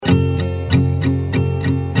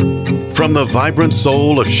From the vibrant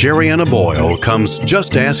soul of Sherrianna Boyle comes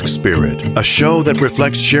Just Ask Spirit, a show that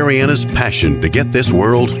reflects Sherrianna's passion to get this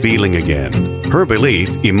world feeling again. Her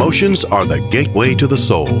belief, emotions are the gateway to the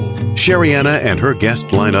soul. Sherrianna and her guest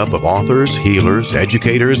lineup of authors, healers,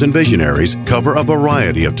 educators, and visionaries cover a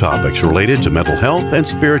variety of topics related to mental health and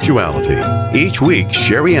spirituality. Each week,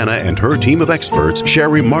 Sherrianna and her team of experts share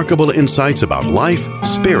remarkable insights about life,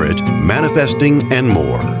 spirit, manifesting, and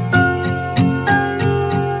more.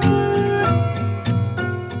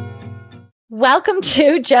 Welcome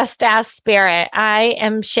to Just Ask Spirit. I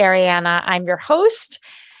am Sherrianna. I'm your host.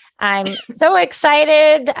 I'm so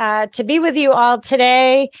excited to be with you all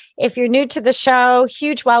today. If you're new to the show,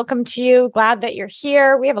 huge welcome to you. Glad that you're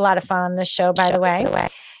here. We have a lot of fun on this show, by the way.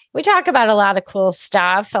 We talk about a lot of cool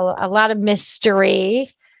stuff, a lot of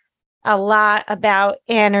mystery, a lot about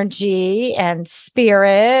energy and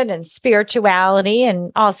spirit and spirituality,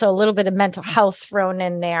 and also a little bit of mental health thrown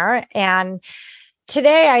in there. And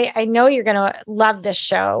today, I know you're going to love this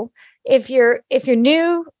show. If you're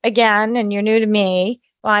new again and you're new to me,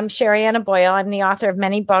 well, I'm Sherrianna Boyle. I'm the author of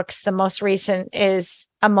many books. The most recent is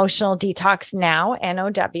Emotional Detox Now,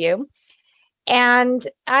 NOW. And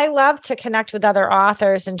I love to connect with other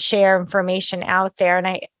authors and share information out there. And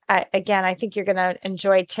I think you're going to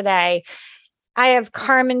enjoy today. I have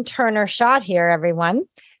Carmen Turner-Schott here, everyone,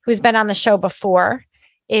 who's been on the show before.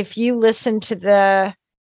 If you listen to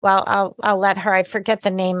I'll let her, I forget the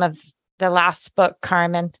name of the last book,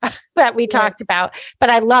 Carmen, that we talked about, but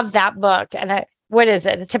I love that book. And what is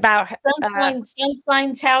it? It's about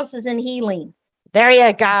Sunshine's Houses and Healing. There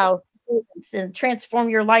you go. And transform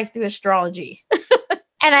your life through astrology.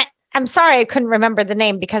 And I'm sorry I couldn't remember the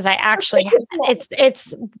name because I actually,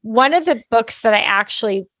 it's one of the books that I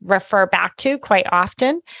actually refer back to quite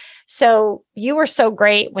often. So you were so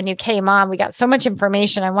great when you came on. We got so much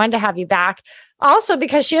information. I wanted to have you back. Also,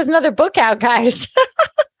 because she has another book out, guys.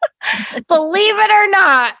 Believe it or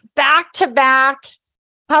not, back-to-back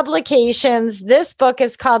publications. This book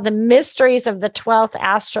is called The Mysteries of the 12th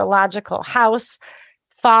Astrological House,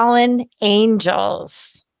 Fallen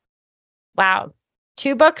Angels. Wow.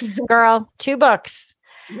 2 books, girl. 2 books.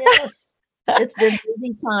 Yes. It's been a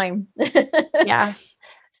busy time. Yeah.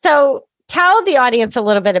 So tell the audience a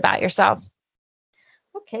little bit about yourself.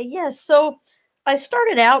 Okay. Yes. So I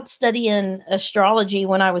started out studying astrology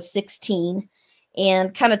when I was 16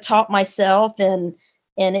 and kind of taught myself, and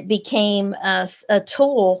it became a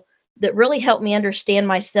tool that really helped me understand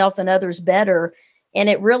myself and others better. And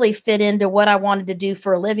it really fit into what I wanted to do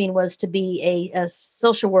for a living, was to be a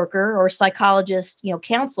social worker or psychologist,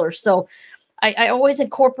 counselor. So I always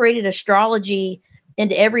incorporated astrology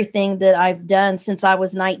into everything that I've done since I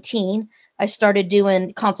was 19. I started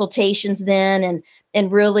doing consultations then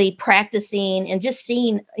and really practicing and just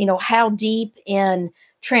seeing, how deep and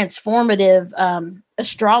transformative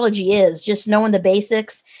astrology is, just knowing the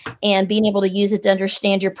basics and being able to use it to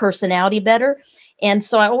understand your personality better. And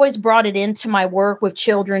so I always brought it into my work with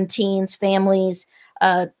children, teens, families,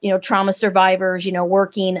 trauma survivors,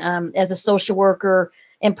 working as a social worker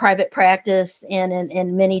in private practice and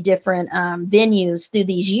in many different venues through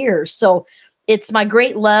these years. So it's my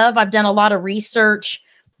great love. I've done a lot of research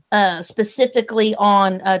specifically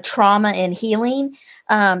on trauma and healing,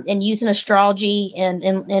 and using astrology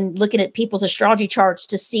and looking at people's astrology charts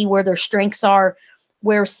to see where their strengths are,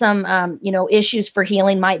 where some issues for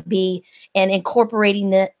healing might be, and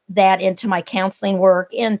incorporating that into my counseling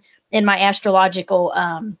work and in my astrological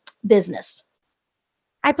business.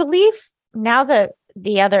 I believe now that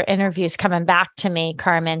the other interviews coming back to me,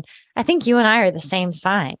 Carmen, I think you and I are the same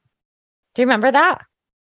sign. Do you remember that?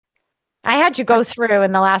 I had you go through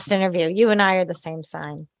in the last interview. You and I are the same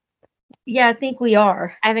sign. Yeah, I think we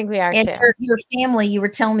are. I think we are and too. Your family, you were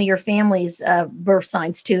telling me your family's birth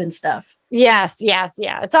signs too and stuff. Yes. Yeah.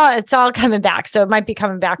 It's all coming back. So it might be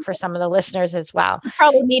coming back for some of the listeners as well. You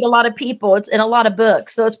probably meet a lot of people. It's in a lot of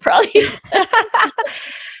books. So it's probably.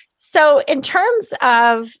 So in terms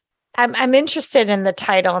of, I'm interested in the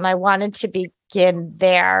title, and I wanted to begin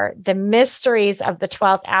there. The Mysteries of the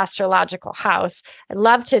 12th Astrological House. I'd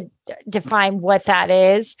love to define what that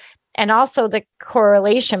is, and also the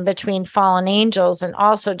correlation between fallen angels, and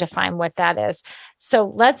also define what that is.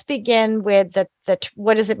 So let's begin with the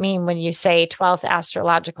what does it mean when you say 12th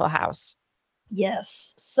astrological house?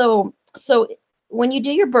 Yes. So when you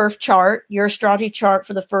do your birth chart, your astrology chart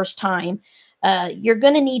for the first time, you're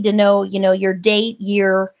going to need to know, your date,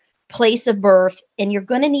 year, place of birth, and you're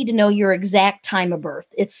going to need to know your exact time of birth.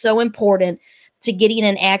 It's so important to getting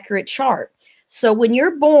an accurate chart. So when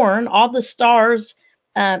you're born, all the stars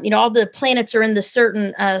all the planets are in the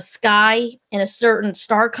certain sky in a certain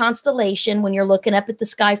star constellation when you're looking up at the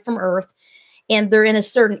sky from Earth, and they're in a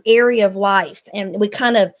certain area of life. And we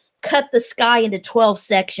kind of cut the sky into 12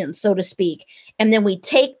 sections, so to speak. And then we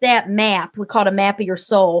take that map, we call it a map of your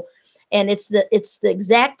soul, and it's the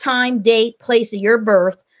exact time, date, place of your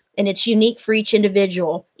birth, and it's unique for each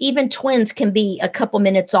individual. Even twins can be a couple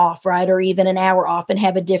minutes off, right? Or even an hour off and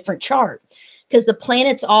have a different chart, because the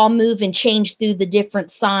planets all move and change through the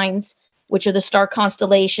different signs, which are the star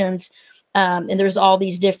constellations. And there's all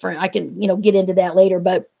these different, I can, get into that later,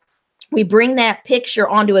 but we bring that picture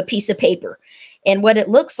onto a piece of paper. And what it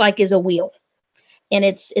looks like is a wheel. And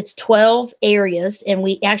it's 12 areas, and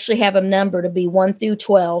we actually have a number to be 1 through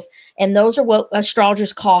 12. And those are what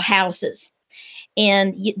astrologers call houses.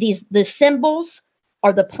 And the symbols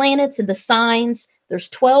are the planets and the signs. There's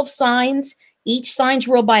 12 signs. Each sign's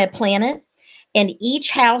ruled by a planet, and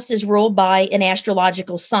each house is ruled by an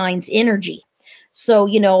astrological sign's energy. So,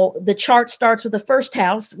 the chart starts with the first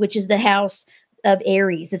house, which is the house of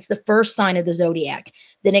Aries. It's the first sign of the zodiac.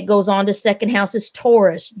 Then it goes on to second house is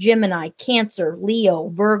Taurus, Gemini, Cancer, Leo,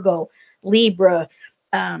 Virgo, Libra,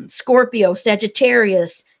 Scorpio,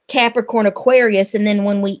 Sagittarius, Capricorn, Aquarius. And then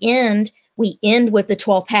when we end with the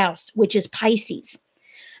 12th house, which is Pisces.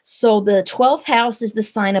 So the 12th house is the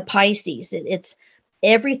sign of Pisces. It's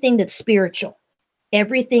everything that's spiritual,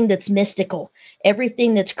 everything that's mystical,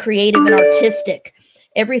 everything that's creative and artistic,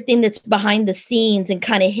 everything that's behind the scenes and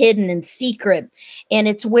kind of hidden and secret. And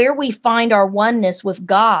it's where we find our oneness with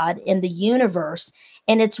God and the universe.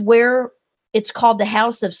 And it's where it's called the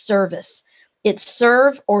house of service. It's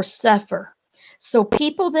serve or suffer. So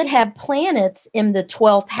people that have planets in the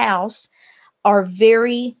 12th house are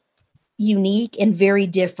very unique and very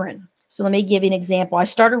different. So let me give you an example. I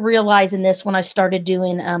started realizing this when I started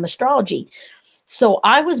doing astrology. So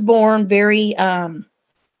I was born very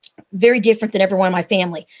different than everyone in my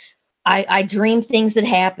family. I dreamed things that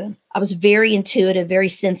happen. I was very intuitive, very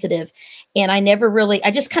sensitive. And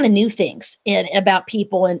I just kind of knew things about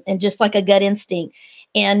people and just like a gut instinct.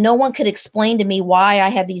 And no one could explain to me why I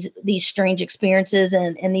had these strange experiences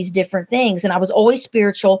and these different things. And I was always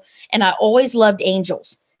spiritual, and I always loved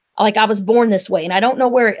angels. Like I was born this way, and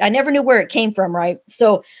I never knew where it came from. Right.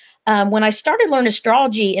 So when I started learning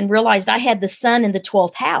astrology and realized I had the sun in the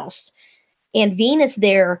 12th house and Venus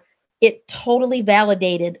there, it totally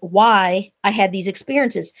validated why I had these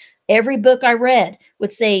experiences. Every book I read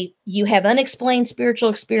would say, you have unexplained spiritual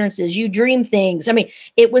experiences, you dream things. I mean,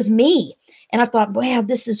 it was me. And I thought, wow,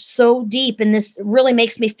 this is so deep, and this really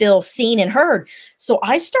makes me feel seen and heard. So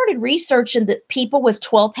I started researching the people with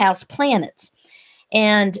 12th house planets.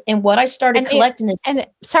 And what I started collecting is... And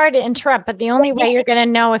sorry to interrupt, but the only way you're going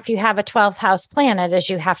to know if you have a 12th house planet is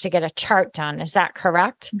you have to get a chart done. Is that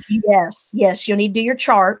correct? Yes. You'll need to do your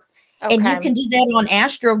chart. Okay. And you can do that on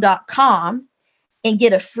astro.com and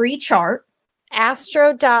get a free chart.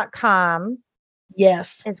 Astro.com.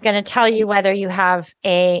 Yes. It's going to tell you whether you have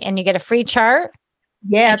and you get a free chart.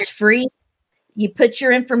 Yeah, it's free. You put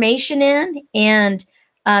your information in, and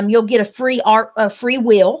you'll get a free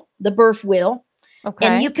wheel, the birth wheel. Okay.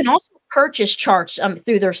 And you can also purchase charts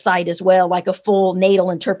through their site as well, like a full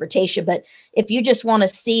natal interpretation. But if you just want to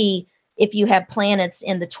see if you have planets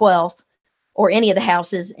in the 12th or any of the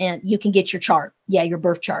houses, and you can get your chart. Yeah, your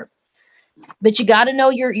birth chart. But you got to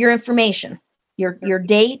know your information, your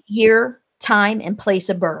date, year, time, and place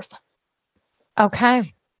of birth.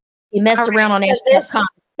 Okay. You mess around on Astro.com.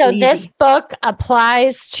 So this book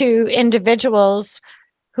applies to individuals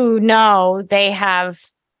who know they have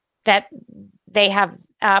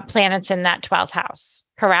planets in that 12th house,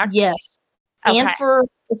 correct? Yes. Okay. And for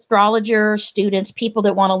astrologers, students, people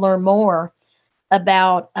that want to learn more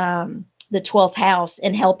about the 12th house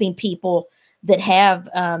and helping people that have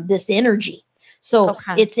this energy. So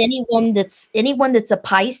it's anyone that's a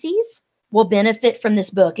Pisces will benefit from this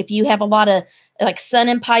book. If you have a lot of like sun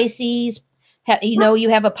in Pisces, you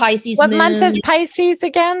have a Pisces What moon. month is Pisces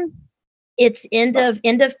again? It's end of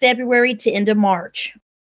February to end of March.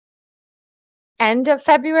 End of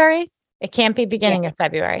February? It can't be beginning of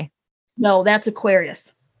February. No, that's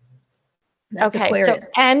Aquarius. That's Aquarius. So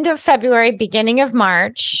end of February, beginning of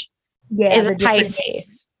March is a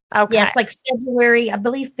Pisces. Okay. Yeah, it's like February, I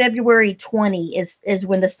believe February 20 is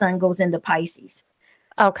when the sun goes into Pisces.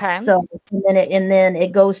 Okay. So and then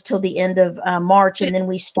it goes till the end of March, and then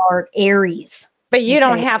we start Aries. But you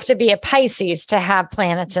don't have to be a Pisces to have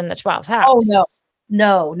planets in the 12th house. Oh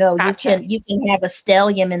no. Gotcha. You can have a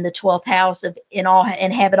stellium in the 12th house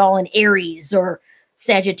and have it all in Aries or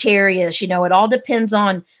Sagittarius. It all depends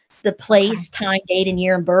on the place, time, date, and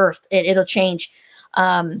year and birth. It'll change.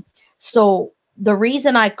 So the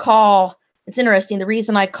reason I call, it's interesting, the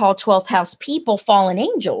reason I call 12th house people fallen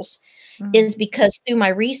angels is because through my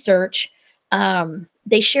research,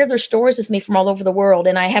 they share their stories with me from all over the world.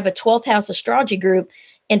 And I have a 12th house astrology group,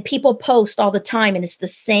 and people post all the time, and it's the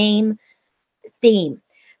same theme,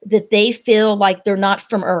 that they feel like they're not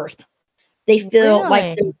from Earth. They feel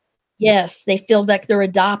like yes, they feel like they're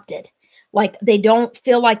adopted. Like they don't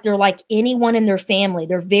feel like they're like anyone in their family.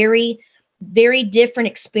 They're very, very different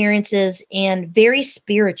experiences and very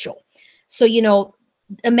spiritual. So,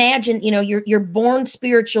 imagine, you're born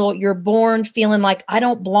spiritual, you're born feeling like I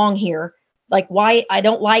don't belong here. Like, why I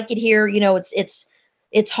don't like it here.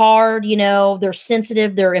 It's hard, they're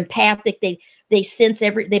sensitive, they're empathic. They sense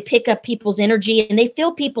they pick up people's energy, and they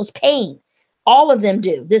feel people's pain. All of them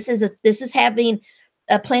do. This is having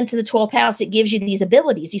a planet in the 12th house. It gives you these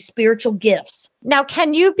abilities, these spiritual gifts. Now,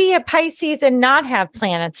 can you be a Pisces and not have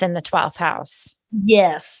planets in the 12th house?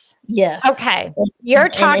 Yes. Okay. You're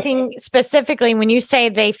talking specifically when you say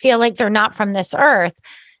they feel like they're not from this earth,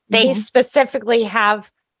 they specifically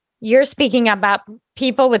have, you're speaking about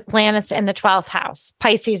people with planets in the 12th house,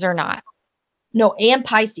 Pisces or not? No, and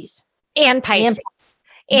Pisces. And Pisces.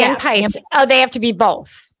 And Pisces. Oh, they have to be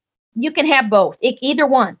both. You can have both. Either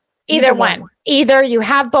one. Either one. Either you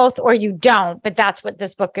have both or you don't, but that's what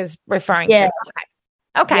this book is referring to.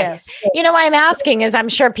 Okay. Yes. Why I'm asking is I'm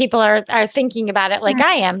sure people are thinking about it like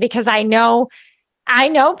I am, because I know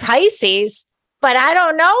Pisces, but I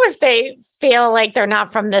don't know if they feel like they're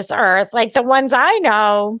not from this earth. Like the ones I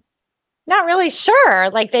know, not really sure.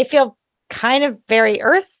 Like they feel kind of very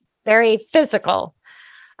earth, very physical.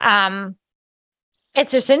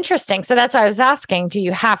 It's just interesting. So that's why I was asking, do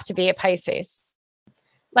you have to be a Pisces?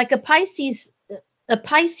 Like a Pisces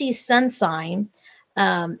sun sign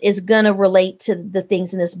is going to relate to the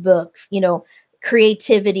things in this book,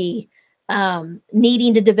 creativity,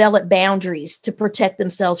 needing to develop boundaries to protect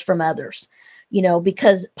themselves from others,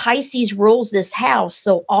 because Pisces rules this house.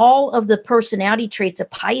 So all of the personality traits of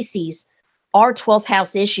Pisces are 12th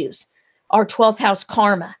house issues, are 12th house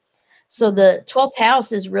karma. So the 12th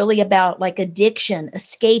house is really about like addiction,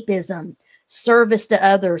 escapism, service to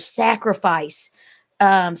others, sacrifice,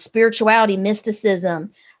 spirituality,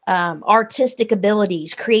 mysticism, artistic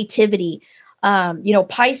abilities, creativity.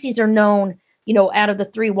 Pisces are known, out of the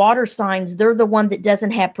 3 water signs, they're the one that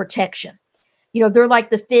doesn't have protection. They're like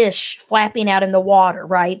the fish flapping out in the water,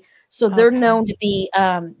 right? So they're known to be,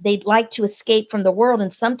 they'd like to escape from the world.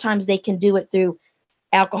 And sometimes they can do it through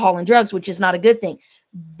alcohol and drugs, which is not a good thing.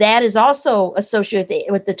 That is also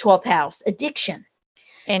associated with the 12th house, addiction.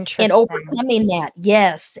 Interesting. And overcoming that.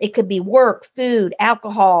 Yes. It could be work, food,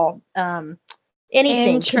 alcohol,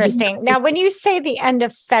 anything. Interesting. Now, when you say the end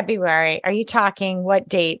of February, are you talking what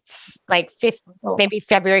dates? Like maybe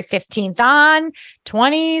February 15th on,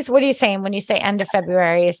 20s? What are you saying when you say end of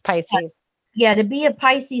February is Pisces? Yeah, to be a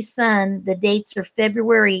Pisces sun, the dates are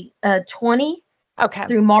February 20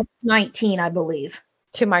 through March 19, I believe.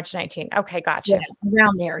 To March 19. Okay, gotcha. Yeah,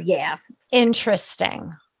 around there, yeah.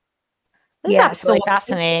 Interesting. This is absolutely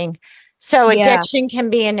fascinating. So addiction can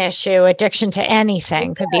be an issue. Addiction to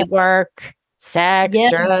anything could be work, sex,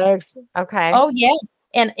 drugs. Okay. Oh, yeah.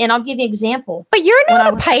 And I'll give you an example. But you're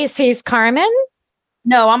not a Pisces, Carmen.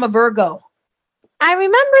 No, I'm a Virgo. I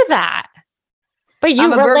remember that. But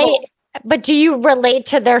you relate. But do you relate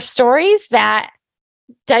to their stories that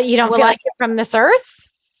you don't feel like you're from this earth?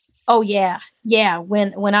 Oh, yeah. Yeah.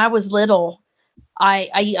 When I was little, I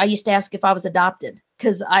used to ask if I was adopted,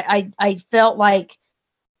 because I felt like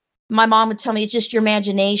my mom would tell me it's just your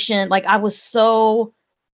imagination. Like I was so,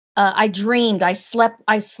 I dreamed, I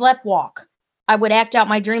sleptwalk. I would act out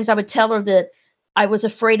my dreams. I would tell her that I was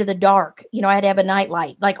afraid of the dark. I had to have a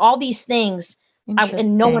nightlight, like all these things.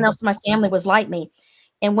 And no one else in my family was like me.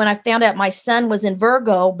 And when I found out my son was in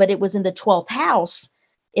Virgo, but it was in the 12th house,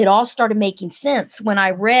 it all started making sense when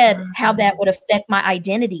I read how that would affect my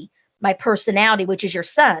identity, my personality, which is your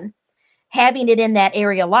son, having it in that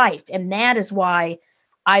area of life. And that is why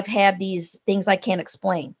I've had these things I can't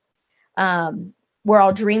explain, where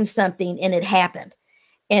I'll dream something and it happened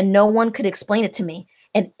and no one could explain it to me.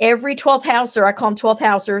 And every 12th houser, I call them 12th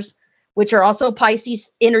housers, which are also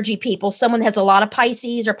Pisces energy people. Someone that has a lot of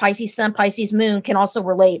Pisces or Pisces sun, Pisces moon can also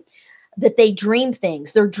relate that they dream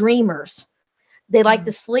things. They're dreamers. They like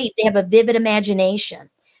to sleep. They have a vivid imagination.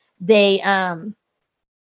 They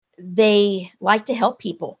like to help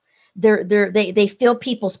people. They feel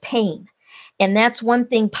people's pain. And that's one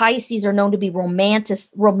thing. Pisces are known to be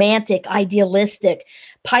romantic, idealistic.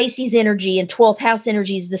 Pisces energy and 12th house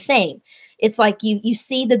energy is the same. It's like you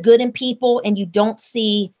see the good in people and you don't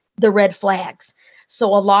see the red flags. So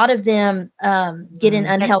a lot of them get in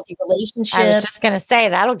unhealthy I was relationships. just going to say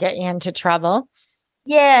that'll get you into trouble.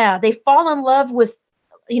 Yeah, they fall in love with,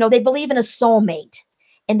 they believe in a soulmate,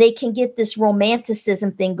 and they can get this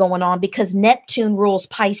romanticism thing going on because Neptune rules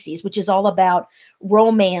Pisces, which is all about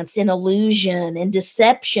romance and illusion and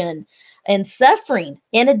deception and suffering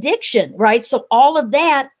and addiction, right? So all of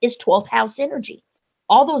that is 12th house energy,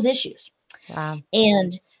 all those issues. Wow.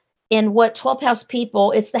 And what 12th house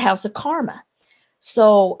people, it's the house of karma.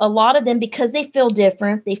 So a lot of them, because they feel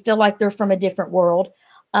different, they feel like they're from a different world.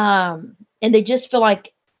 And they just feel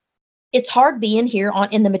like it's hard being here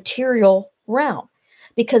in the material realm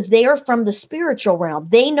because they are from the spiritual realm.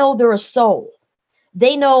 They know they're a soul.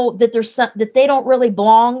 They know that that they don't really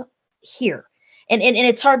belong here. And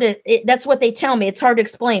it's hard that's what they tell me. It's hard to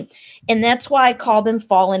explain. And that's why I call them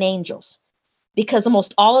fallen angels, because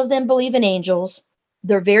almost all of them believe in angels.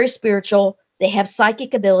 They're very spiritual. They have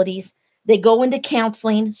psychic abilities. They go into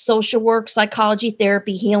counseling, social work, psychology,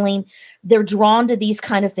 therapy, healing. They're drawn to these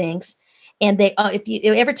kind of things. And they,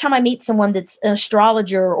 every time I meet someone that's an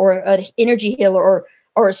astrologer or an energy healer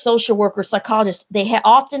or a social worker, psychologist, they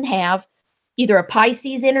often have either a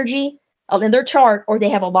Pisces energy in their chart, or they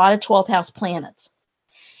have a lot of 12th house planets.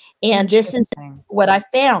 And this is what I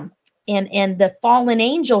found. And the fallen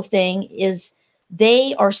angel thing is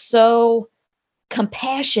they are so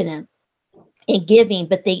compassionate and giving,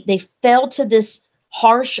 but they fell to this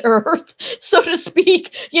harsh earth, so to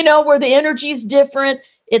speak, where the energy is different.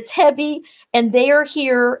 It's heavy, and they are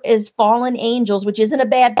here as fallen angels, which isn't a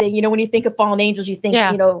bad thing. When you think of fallen angels, you think,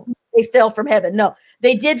 they fell from heaven. No,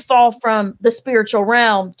 they did fall from the spiritual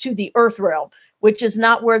realm to the earth realm, which is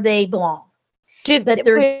not where they belong.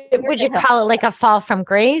 Would you call it like a fall from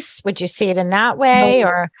grace? Would you see it in that way?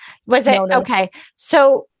 Or was it? No. Okay.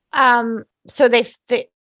 So, so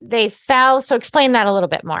they fell. So explain that a little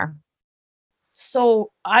bit more.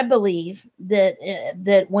 So I believe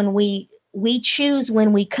that when we choose,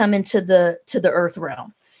 when we come into the earth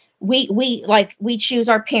realm, we choose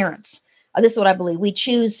our parents. This is what I believe. We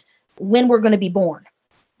choose when we're going to be born.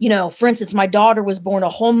 For instance, my daughter was born a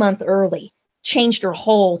whole month early, changed her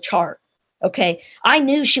whole chart. Okay. I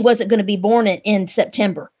knew she wasn't going to be born in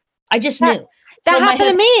September. I just knew. That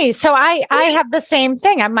happened to me. So I have the same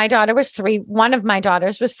thing. My daughter was one of my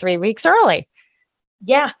daughters was 3 weeks early.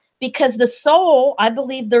 Yeah. Because the soul, I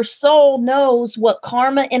believe their soul knows what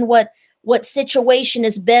karma and what situation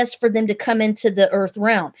is best for them to come into the earth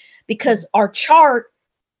realm, because our chart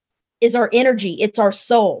is our energy. It's our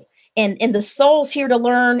soul. And the soul's here to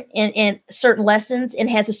learn and certain lessons and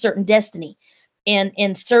has a certain destiny. And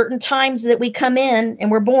in certain times that we come in and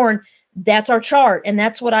we're born, that's our chart. And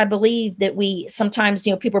that's what I believe, that we sometimes,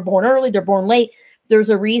 people are born early, they're born late. There's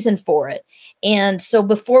a reason for it. And so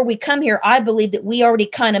before we come here, I believe that we already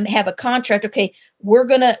kind of have a contract. Okay,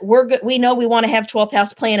 we know we want to have 12th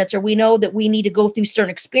house planets, or we know that we need to go through certain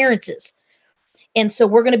experiences. And so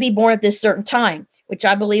we're going to be born at this certain time, which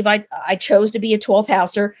I believe I chose to be a 12th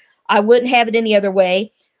houser. I wouldn't have it any other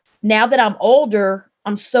way. Now that I'm older,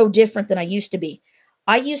 I'm so different than I used to be.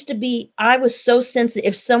 I was so sensitive.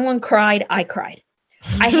 If someone cried, I cried.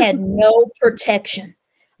 I had no protection.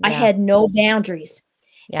 Yeah. I had no boundaries.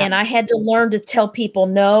 Yeah. And I had to learn to tell people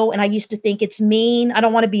no. And I used to think it's mean. I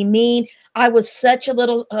don't want to be mean. I was such a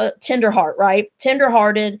little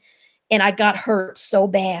tenderhearted. And I got hurt so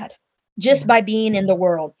bad just by being in the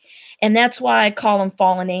world. And that's why I call them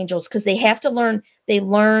fallen angels, because they have to learn. They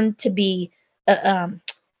learn to be,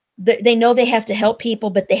 they know they have to help people,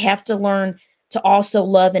 but they have to learn to also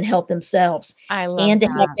love and help themselves. I love and to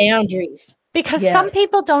that. have boundaries. Because some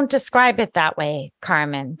people don't describe it that way,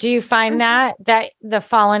 Carmen. Do you find that the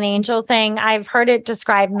fallen angel thing, I've heard it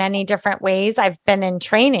described many different ways. I've been in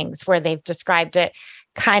trainings where they've described it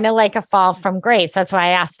kind of like a fall from grace. That's why I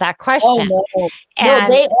asked that question. Oh, no.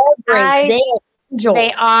 And they are grace. They are angels.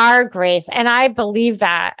 They are grace. And I believe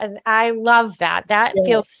that. And I love that. That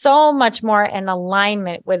feels so much more in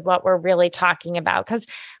alignment with what we're really talking about. Because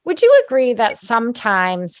would you agree that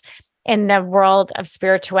sometimes in the world of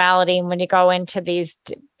spirituality, and when you go into these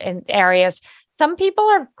areas, some people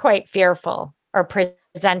are quite fearful or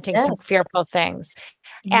presenting some fearful things.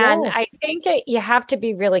 And I think that you have to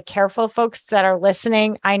be really careful, folks that are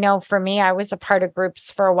listening. I know for me, I was a part of groups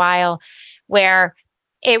for a while where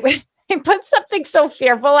it put something so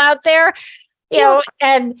fearful out there, you know,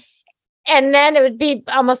 and and then it would be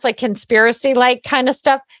almost like conspiracy like kind of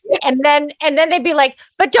stuff. And then they'd be like,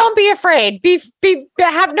 but don't be afraid,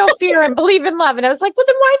 have no fear and believe in love. And I was like, well,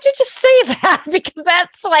 then why'd you just say that? Because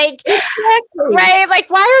that's like, exactly. Right. Like,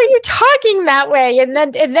 why are you talking that way? And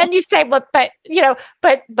then you say, well, but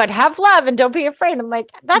have love and don't be afraid. I'm like,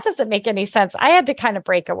 that doesn't make any sense. I had to kind of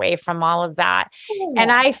break away from all of that. Yeah.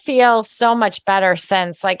 And I feel so much better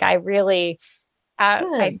since, like, I really,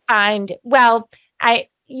 I find,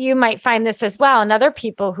 you might find this as well. And other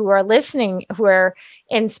people who are listening, who are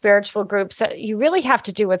in spiritual groups, you really have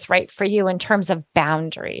to do what's right for you in terms of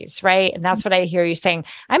boundaries, right? And that's what I hear you saying.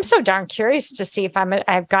 I'm so darn curious to see if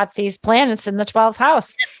I've got these planets in the 12th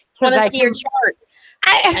house. I want to see your chart.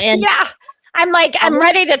 I'm like, I'm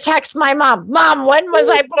ready to text my mom. Mom, when was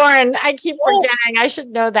I born? I keep forgetting. I should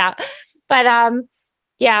know that. But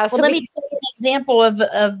yeah. Well, let me tell you an example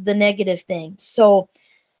of the negative thing. So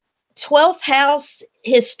 12th house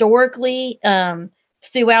historically,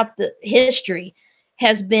 throughout the history,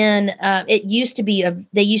 has been, it used to be,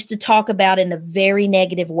 they used to talk about it in a very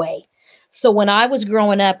negative way. So when I was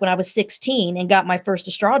growing up, when I was 16 and got my first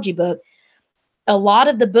astrology book, a lot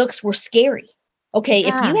of the books were scary. Okay. If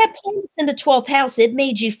you had planets in the 12th house, it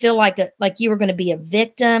made you feel like you were going to be a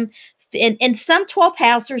victim. And some 12th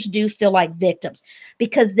housers do feel like victims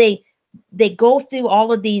because they go through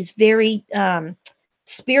all of these very,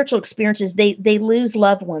 spiritual experiences. They lose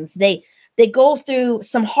loved ones. They go through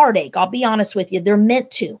some heartache. I'll be honest with you. They're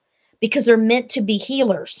meant to, because they're meant to be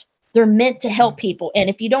healers. They're meant to help people. And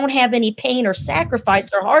if you don't have any pain or sacrifice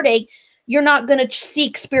or heartache, you're not going to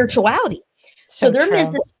seek spirituality. So they're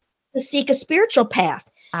meant to seek a spiritual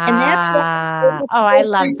path. And that's I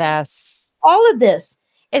love this. All of this.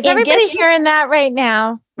 Is everybody hearing that right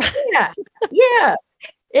now? Yeah. Yeah.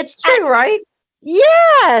 It's true, right?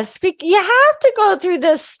 Yes, you have to go through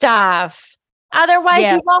this stuff.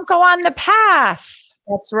 Otherwise, you won't go on the path.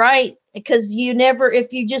 That's right. Because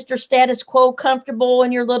if you just are status quo, comfortable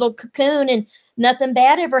in your little cocoon and nothing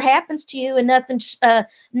bad ever happens to you and nothing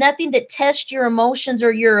that tests your emotions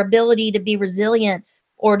or your ability to be resilient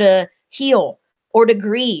or to heal or to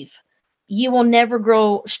grieve, you will never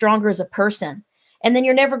grow stronger as a person. And then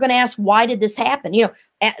you're never going to ask, why did this happen?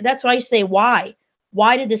 That's why I say, why?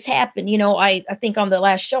 Why did this happen? I think on the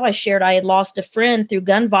last show I shared, I had lost a friend through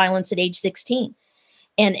gun violence at age 16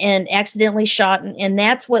 and accidentally shot. And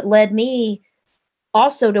that's what led me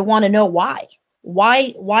also to want to know why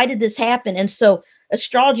did this happen? And so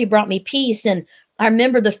astrology brought me peace. And I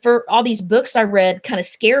remember all these books I read kind of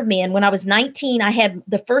scared me. And when I was 19, I had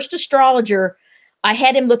the first astrologer. I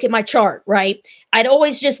had him look at my chart, right? I'd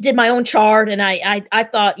always just did my own chart. And I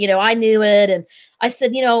thought, I knew it. And I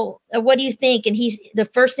said, what do you think? And the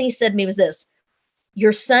first thing he said to me was this: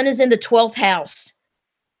 your sun is in the 12th house.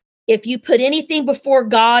 If you put anything before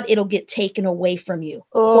God, it'll get taken away from you.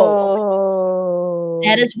 Oh,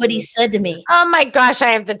 that is what he said to me. Oh my gosh,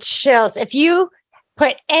 I have the chills. If you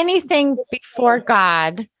put anything before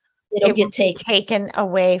God, it'll get taken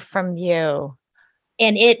away from you.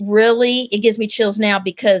 And it gives me chills now,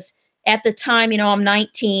 because at the time, I'm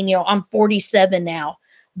 19, I'm 47 now.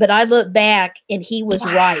 But I look back and he was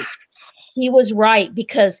right. He was right,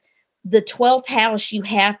 because the 12th house,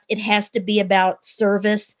 it has to be about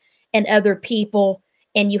service and other people,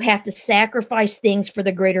 and you have to sacrifice things for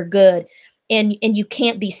the greater good. And you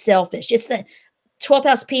can't be selfish. It's the 12th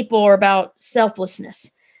house people are about selflessness.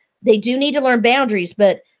 They do need to learn boundaries,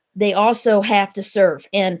 but they also have to serve.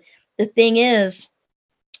 And the thing is,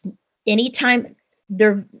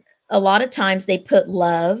 a lot of times they put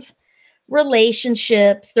love,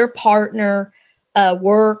 relationships, their partner,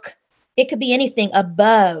 work, it could be anything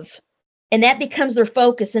above. And that becomes their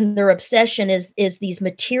focus, and their obsession is these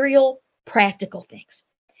material, practical things.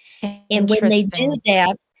 And when they do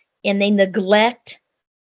that and they neglect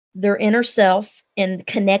their inner self and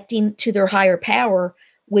connecting to their higher power,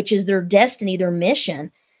 which is their destiny, their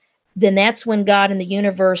mission, then that's when God in the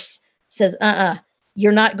universe says,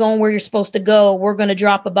 you're not going where you're supposed to go. We're going to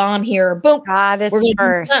drop a bomb here. Boom. God is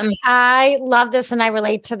first. I love this, and I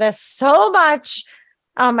relate to this so much.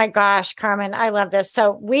 Oh my gosh, Carmen, I love this.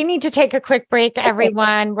 So we need to take a quick break,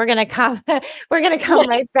 everyone. We're going to come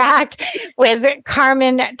right back with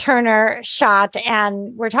Carmen Turner Schott.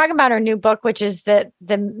 And we're talking about her new book, which is the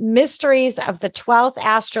Mysteries of the 12th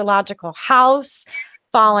Astrological House,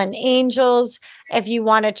 Fallen Angels. If you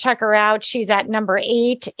want to check her out, she's at number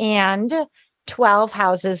 8 and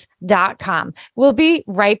 12houses.com. We'll be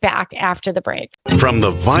right back after the break. From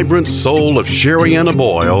the vibrant soul of Sherriana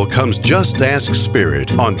Boyle comes Just Ask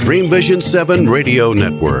Spirit on Dream Vision 7 Radio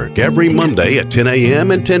Network every Monday at 10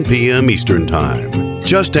 a.m. and 10 p.m. Eastern Time.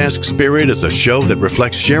 Just Ask Spirit is a show that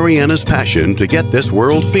reflects Sherry-Anna's passion to get this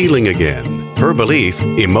world feeling again. Her belief,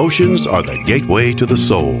 emotions are the gateway to the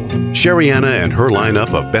soul. Sherry-Anna and her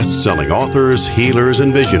lineup of best-selling authors, healers,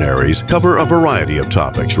 and visionaries cover a variety of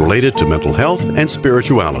topics related to mental health and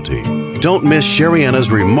spirituality. Don't miss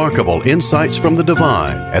Sherry-Anna's remarkable insights from the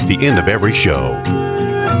divine at the end of every show.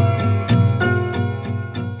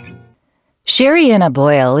 Sherry-Anna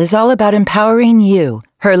Boyle is all about empowering you.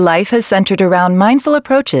 Her life has centered around mindful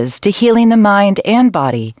approaches to healing the mind and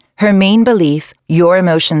body. Her main belief, your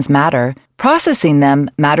emotions matter, processing them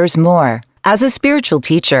matters more. As a spiritual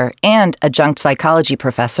teacher and adjunct psychology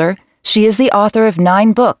professor, she is the author of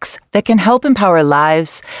 9 books that can help empower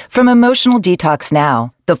lives, from Emotional Detox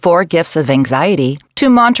Now, The 4 Gifts of Anxiety,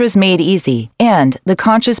 to Mantras Made Easy, and The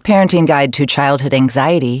Conscious Parenting Guide to Childhood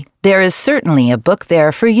Anxiety. There is certainly a book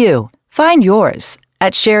there for you. Find yours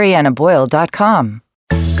at SherryAnnaBoyle.com.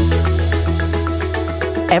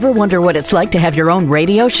 Ever wonder what it's like to have your own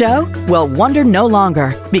radio show? Well, wonder no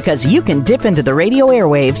longer, because you can dip into the radio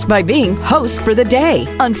airwaves by being host for the day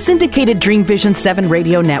on syndicated Dream Vision 7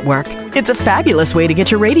 radio network. It's a fabulous way to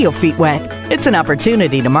get your radio feet wet. It's an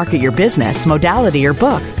opportunity to market your business, modality, or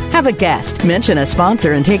book. Have a guest, mention a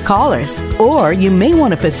sponsor, and take callers. Or you may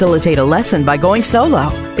want to facilitate a lesson by going solo.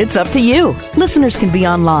 It's up to you. Listeners can be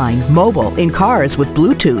online, mobile, in cars with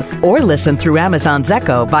Bluetooth, or listen through Amazon's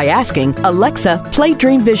Echo by asking, Alexa, play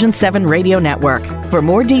Dream Vision 7 Radio Network. For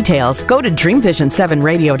more details, go to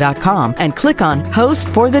dreamvision7radio.com and click on Host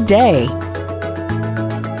for the Day.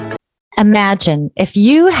 Imagine if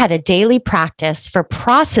you had a daily practice for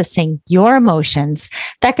processing your emotions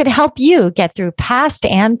that could help you get through past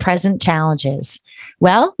and present challenges.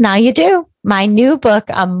 Well, now you do. My new book,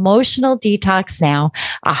 Emotional Detox Now,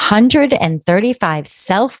 135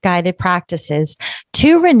 self-guided practices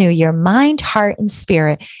to renew your mind, heart, and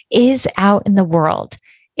spirit, is out in the world.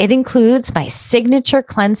 It includes my signature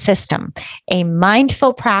cleanse system, a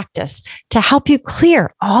mindful practice to help you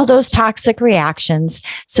clear all those toxic reactions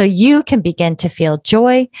so you can begin to feel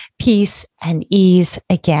joy, peace, and ease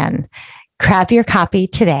again. Grab your copy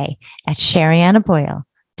today at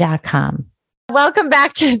SherryAnnaBoyle.com. Welcome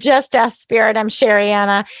back to Just Ask Spirit. I'm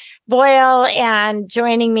Sherry-Anna Boyle, and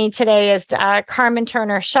joining me today is Carmen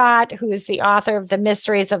Turner-Schott, who is the author of The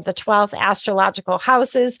Mysteries of the 12th Astrological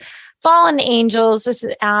Houses, Fallen Angels. This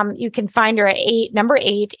is, you can find her at number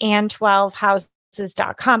 8 and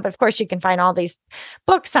 12houses.com. But of course, you can find all these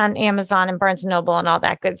books on Amazon and Barnes & Noble and all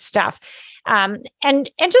that good stuff. And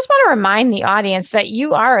just want to remind the audience that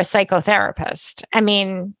you are a psychotherapist. I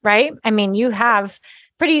mean, right? I mean, you have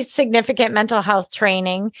pretty significant mental health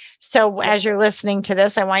training. So as you're listening to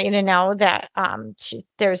this, I want you to know that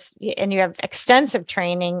you have extensive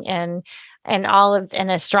training in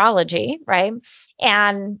astrology, right?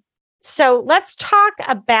 And so let's talk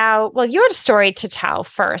about, well, you had a story to tell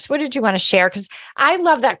first. What did you want to share? Because I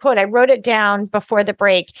love that quote. I wrote it down before the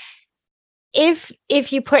break. If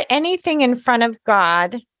you put anything in front of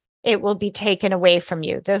God, it will be taken away from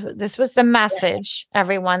you. This was the message,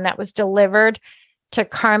 everyone, that was delivered to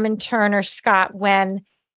Carmen Turner-Schott when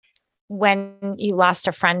you lost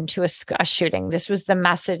a friend to a shooting. This was the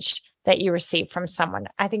message that you received from someone.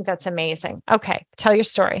 I think that's amazing. Okay, tell your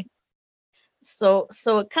story. So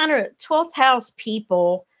it kind of 12th house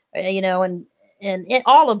people, and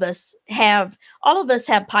all of us have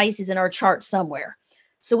Pisces in our chart somewhere,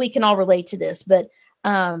 so we can all relate to this. But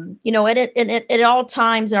at all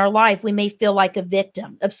times in our life, we may feel like a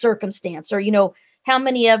victim of circumstance, or how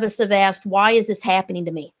many of us have asked, why is this happening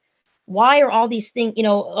to me? Why are all these things?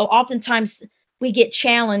 Oftentimes we get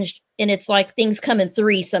challenged, and it's like things come in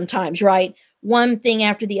 3 sometimes, right? One thing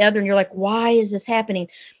after the other, and you're like, why is this happening?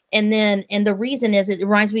 And the reason is, it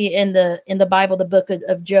reminds me in the Bible, the book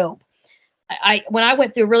of Job. When I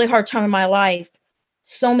went through a really hard time in my life,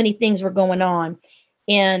 so many things were going on,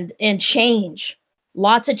 and change,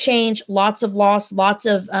 lots of change, lots of loss, lots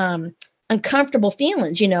of uncomfortable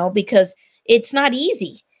feelings, because it's not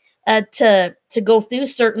easy to go through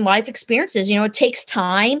certain life experiences. It takes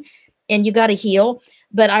time, and you got to heal.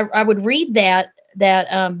 But I would read that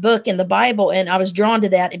book in the Bible, and I was drawn to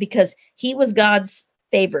that because he was God's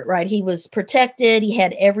favorite, right? He was protected. He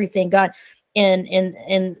had everything. God,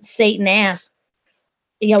 and Satan asked,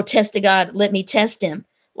 tested God, let me test him.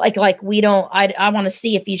 Like we don't, I want to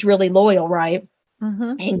see if he's really loyal, right?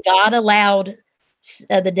 Mm-hmm. And God allowed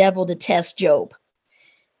the devil to test Job.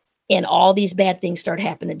 And all these bad things started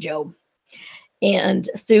happening to Job. And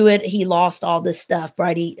through it, he lost all this stuff,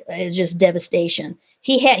 right? It's just devastation.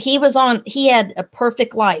 He had a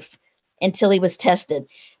perfect life until he was tested,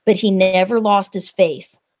 but he never lost his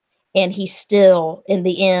faith. And he still, in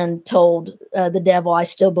the end, told the devil, I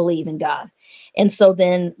still believe in God. And so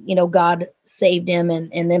then, God saved him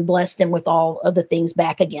and then blessed him with all of the things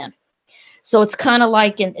back again. So it's kind of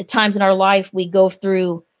like at times in our life, we go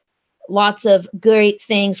through lots of great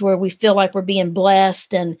things where we feel like we're being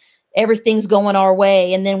blessed and everything's going our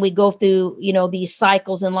way. And then we go through, these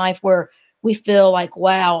cycles in life where we feel like,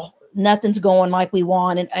 wow, nothing's going like we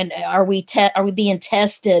want. And are we being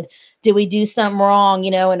tested? Did we do something wrong?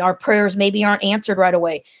 And our prayers maybe aren't answered right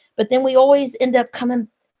away, but then we always end up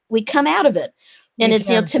we come out of it. And it's,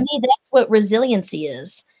 to me, that's what resiliency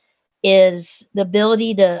is the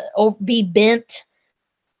ability to be bent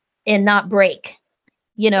and not break,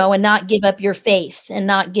 and not give up your faith and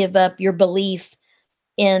not give up your belief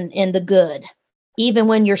in the good, even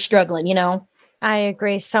when you're struggling, I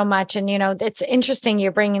agree so much. And, it's interesting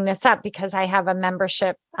you're bringing this up because I have a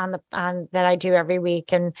membership on that I do every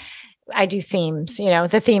week, and I do themes,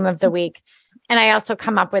 the theme of the week. And I also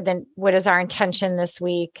come up with what is our intention this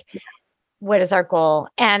week? What is our goal?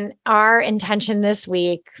 And our intention this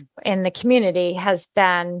week in the community has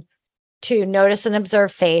been to notice and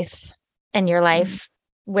observe faith in your life.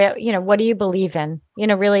 Where, what do you believe in?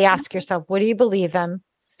 Really ask yourself, what do you believe in?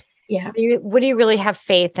 Yeah. What do you really have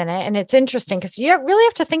faith in it? And it's interesting because you really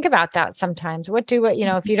have to think about that sometimes.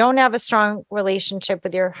 If you don't have a strong relationship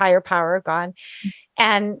with your higher power, God.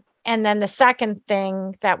 And then the second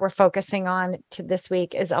thing that we're focusing on to this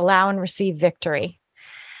week is allow and receive victory.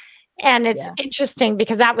 And it's interesting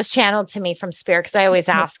because that was channeled to me from Spirit. Because I always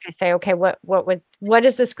ask, I say, okay, what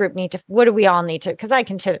does this group need to, what do we all need to, because I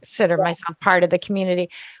consider myself part of the community.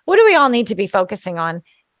 What do we all need to be focusing on?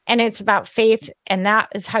 And it's about faith. And that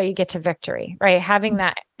is how you get to victory, right? Having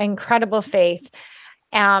that incredible faith,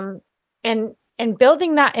 and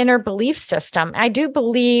building that inner belief system. I do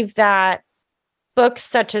believe that books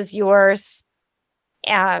such as yours,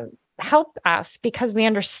 help us because we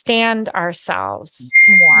understand ourselves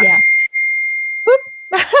more. Yeah.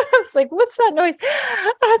 I was like, what's that noise?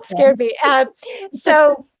 That scared me.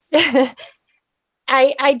 So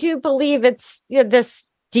I do believe it's this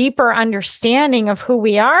deeper understanding of who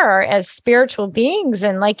we are as spiritual beings.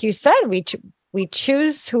 And like you said, we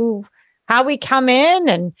choose how we come in,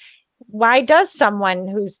 and why does someone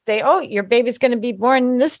your baby's going to be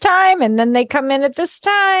born this time, and then they come in at this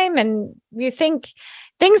time, and you think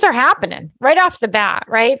things are happening right off the bat,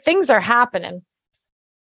 right? Things are happening.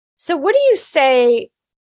 So what do you say,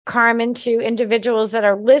 Carmen, to individuals that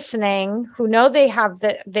are listening who know they have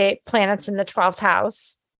the planets in the 12th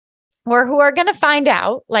house, or who are going to find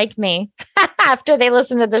out, like me, after they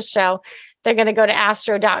listen to this show? They're going to go to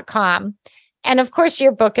astro.com. And of course,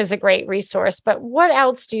 your book is a great resource, but what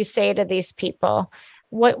else do you say to these people?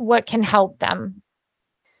 What can help them?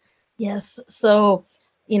 Yes. So,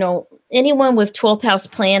 anyone with 12th house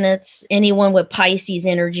planets, anyone with Pisces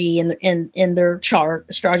energy in their chart,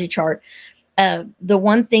 astrology chart, the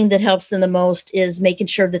one thing that helps them the most is making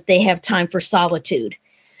sure that they have time for solitude.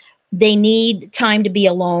 They need time to be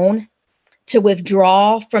alone, to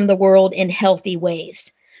withdraw from the world in healthy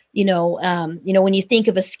ways. When you think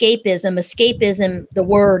of escapism, the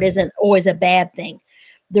word isn't always a bad thing.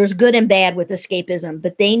 There's good and bad with escapism,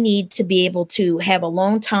 but they need to be able to have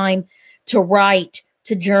alone time to write,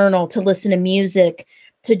 to journal, to listen to music,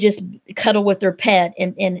 to just cuddle with their pet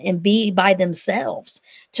and be by themselves,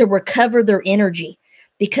 to recover their energy,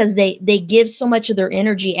 because they give so much of their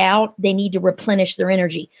energy out. They need to replenish their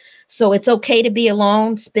energy. So it's okay to be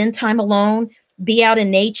alone, spend time alone, be out in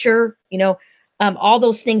nature. All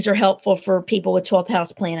those things are helpful for people with 12th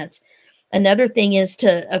house planets. Another thing is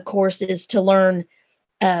to learn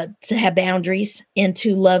to have boundaries and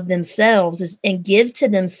to love themselves and give to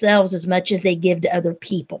themselves as much as they give to other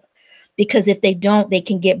people. Because if they don't, they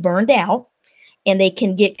can get burned out and they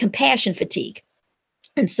can get compassion fatigue.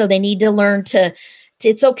 And so they need to learn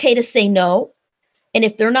it's okay to say no. And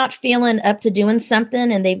if they're not feeling up to doing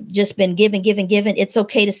something and they've just been given, it's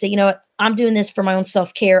okay to say, you know what, I'm doing this for my own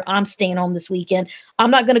self-care. I'm staying home this weekend. I'm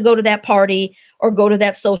not going to go to that party or go to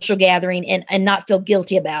that social gathering and not feel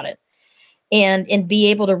guilty about it. And be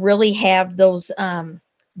able to really have those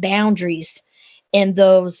boundaries and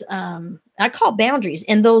those, I call boundaries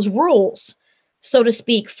and those rules, so to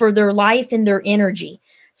speak, for their life and their energy.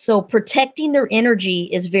 So protecting their energy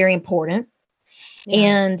is very important. Yeah.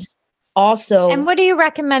 And also, and what do you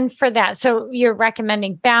recommend for that? So you're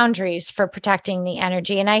recommending boundaries for protecting the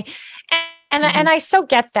energy. And I so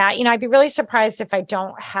get that. I'd be really surprised if I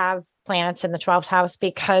don't have planets in the 12th house,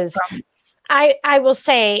 because I will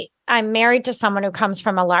say I'm married to someone who comes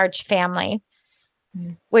from a large family.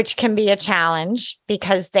 which can be a challenge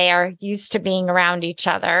because they are used to being around each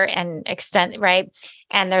other and right?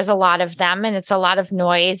 And there's a lot of them and it's a lot of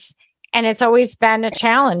noise. And it's always been a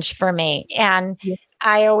challenge for me. And Yes.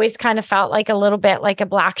 I always kind of felt like a little bit like a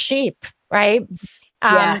black sheep, right?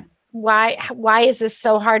 Yeah. Why is this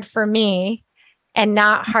so hard for me and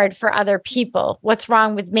not hard for other people? What's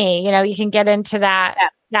wrong with me? You can get into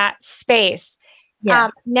that space. Yeah.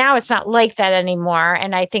 Now it's not like that anymore.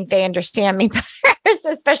 And I think they understand me better,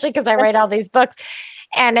 especially because I write all these books.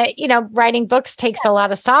 And, writing books takes a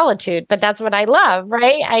lot of solitude, but that's what I love,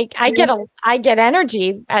 right? I get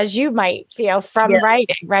energy, as you might feel, from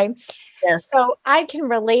writing, right? Yes. So I can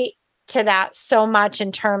relate to that so much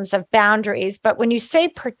in terms of boundaries. But when you say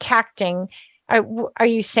protecting, are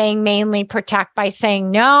you saying mainly protect by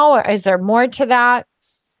saying no? Or is there more to that?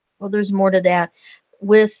 Well, there's more to that.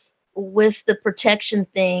 With the protection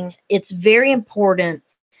thing, it's very important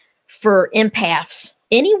for empaths.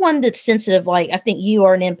 Anyone that's sensitive, like I think you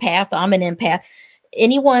are an empath, I'm an empath.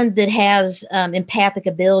 Anyone that has empathic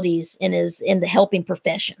abilities and is in the helping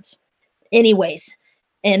professions. Anyways,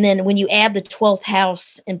 and then when you add the 12th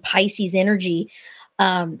house and Pisces energy,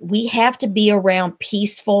 we have to be around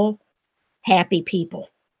peaceful, happy people.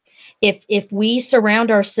 If we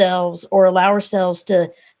surround ourselves or allow ourselves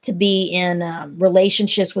to be in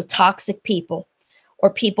relationships with toxic people or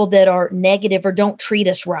people that are negative or don't treat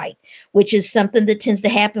us right, which is something that tends to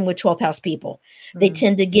happen with 12th house people. They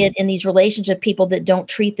tend to get in these relationships, people that don't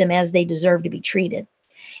treat them as they deserve to be treated.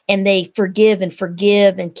 And they forgive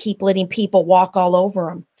and keep letting people walk all over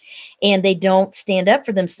them. And they don't stand up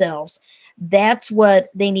for themselves. That's what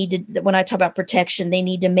they need to, when I talk about protection, they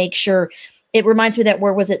need to make sure. It reminds me that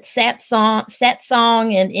where was it?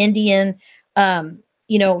 Satsang and Indian,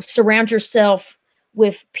 surround yourself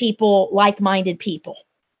with people, like-minded people.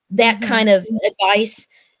 That kind of advice,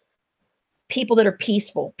 people that are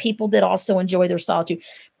peaceful, people that also enjoy their solitude.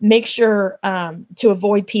 Make sure to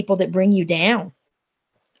avoid people that bring you down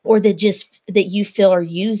or that you feel are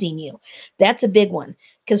using you. That's a big one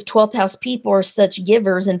because 12th house people are such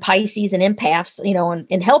givers, and Pisces and empaths,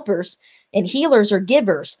 and helpers and healers are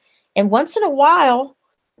givers. And once in a while,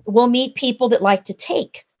 we'll meet people that like to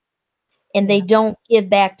take. And they don't give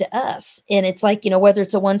back to us. And it's like, whether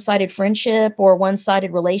it's a one-sided friendship or a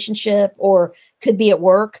one-sided relationship, or could be at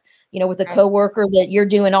work, with a coworker that you're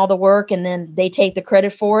doing all the work and then they take the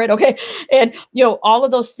credit for it. Okay. And, all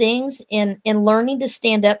of those things, and learning to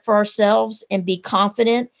stand up for ourselves and be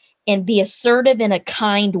confident and be assertive in a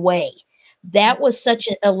kind way. That was such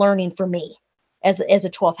a learning for me as a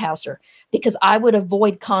 12th houser, because I would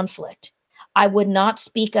avoid conflict. I would not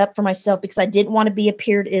speak up for myself because I didn't want to be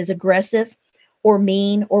appeared as aggressive or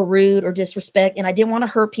mean or rude or disrespect. And I didn't want to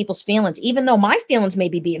hurt people's feelings, even though my feelings may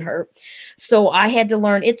be being hurt. So I had to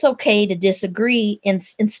learn it's okay to disagree and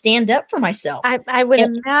stand up for myself. I would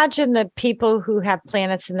imagine that people who have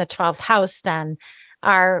planets in the 12th house then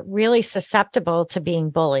are really susceptible to being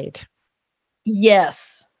bullied.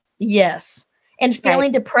 Yes. And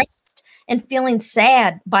feeling depressed and feeling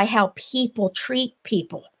sad by how people treat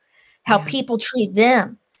people. How people treat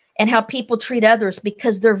them and how people treat others,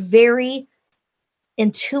 because they're very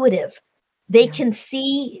intuitive. They can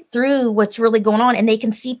see through what's really going on, and they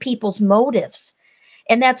can see people's motives.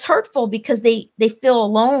 And that's hurtful because they feel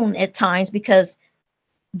alone at times because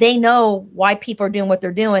they know why people are doing what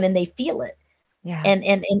they're doing and they feel it. Yeah.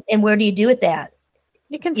 And where do you do with that?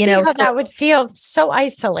 You can see how that would feel so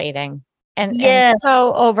isolating. And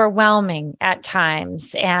so overwhelming at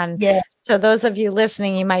times. And so those of you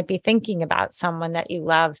listening, you might be thinking about someone that you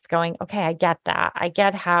love going, okay, I get that. I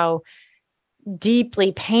get how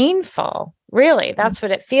deeply painful, really, that's what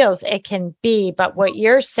it feels. It can be. But what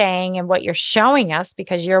you're saying and what you're showing us,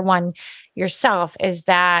 because you're one yourself, is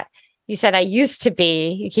that you said, I used to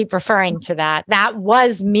be, you keep referring to that. That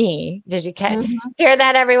was me. Did you hear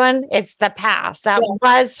that, everyone? It's the past. That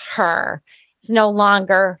was her. It's no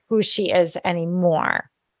longer who she is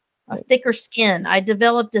anymore. A thicker skin. I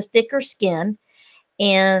developed a thicker skin.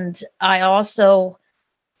 And I also,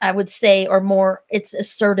 I would say, or more, it's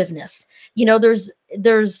assertiveness.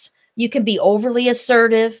 There's, you can be overly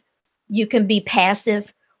assertive, you can be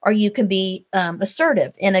passive, or you can be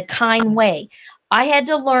assertive in a kind way. I had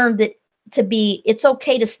to learn that it's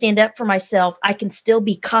okay to stand up for myself. I can still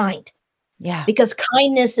be kind. Yeah. Because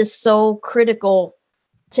kindness is so critical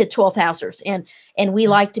to 12th housers, and we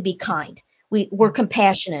like to be kind. We're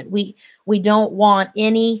compassionate. We don't want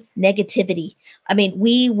any negativity. I mean,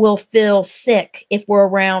 we will feel sick if we're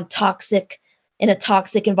around in a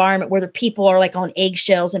toxic environment where the people are like on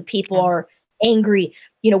eggshells and people are angry.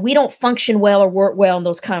 we don't function well or work well in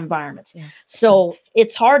those kind of environments. Yeah. So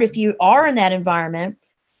it's hard if you are in that environment.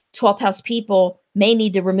 12th house people may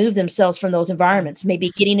need to remove themselves from those environments,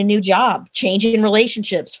 maybe getting a new job, changing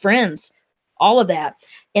relationships, friends, all of that.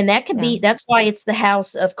 And that could be, that's why it's the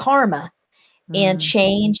house of karma and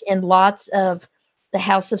change, and lots of the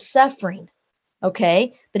house of suffering.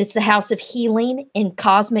 Okay. But it's the house of healing and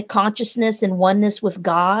cosmic consciousness and oneness with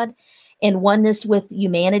God and oneness with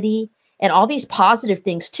humanity and all these positive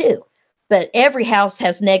things too. But every house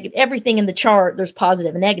has negative, everything in the chart, there's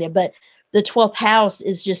positive and negative, but the 12th house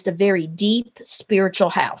is just a very deep spiritual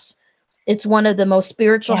house. It's one of the most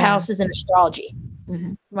spiritual houses in astrology.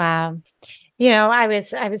 Mm-hmm. Wow.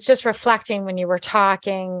 I was just reflecting when you were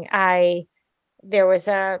talking. There was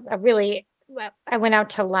I went out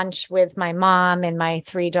to lunch with my mom and my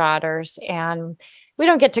 3 daughters, and we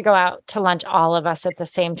don't get to go out to lunch, all of us at the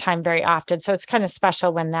same time very often. So it's kind of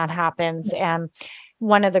special when that happens. And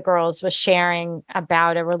one of the girls was sharing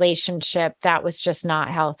about a relationship that was just not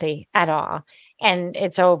healthy at all. And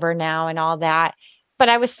it's over now and all that. But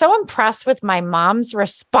I was so impressed with my mom's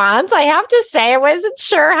response. I have to say, I wasn't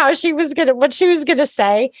sure what she was going to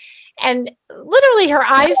say. And literally her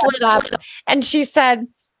eyes lit up and she said,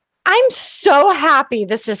 "I'm so happy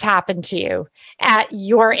this has happened to you at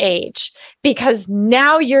your age, because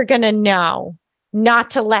now you're going to know not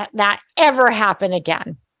to let that ever happen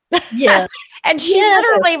again." Yeah. And she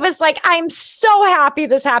literally was like, "I'm so happy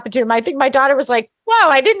this happened to him." I think my daughter was like, "Wow,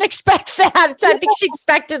 I didn't expect that." So I think she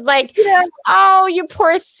expected "Oh, you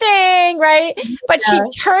poor thing." Right. But she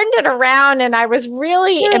turned it around and I was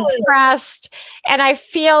really impressed. And I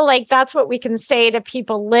feel like that's what we can say to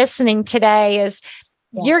people listening today is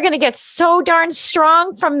you're going to get so darn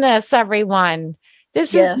strong from this, everyone.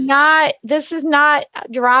 This is not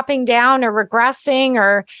dropping down or regressing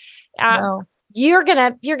or, no. You're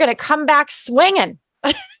gonna come back swinging,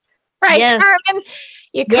 right? Yes. Carmen?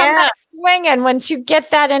 You come back swinging once you get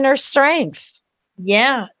that inner strength.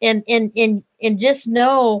 Yeah, and just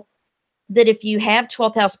know that if you have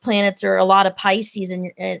 12th house planets or a lot of Pisces in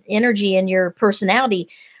your energy in your personality,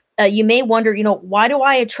 you may wonder, why do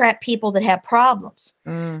I attract people that have problems?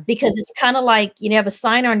 Because it's kind of like you have a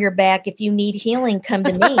sign on your back: if you need healing, come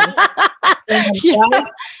to me.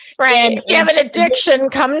 Right. If you have an addiction,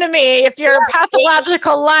 come to me. If you're a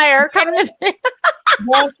pathological liar, come to me.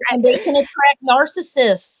 Yes, and they can attract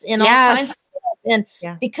narcissists and all kinds of stuff. And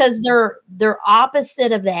because they're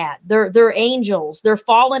opposite of that. They're angels. They're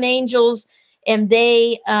fallen angels, and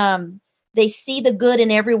they see the good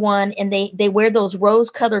in everyone, and they wear those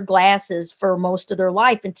rose-colored glasses for most of their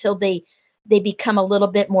life until they become a little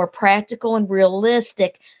bit more practical and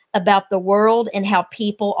realistic about the world and how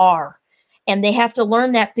people are. And they have to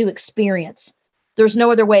learn that through experience. There's no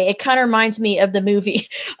other way. It kind of reminds me of the movie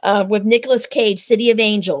with Nicolas Cage, City of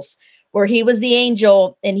Angels, where he was the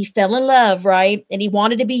angel and he fell in love, right? And he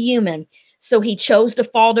wanted to be human. So he chose to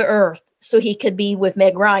fall to earth so he could be with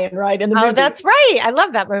Meg Ryan, right? In the movie. That's right. I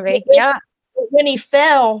love that movie. When he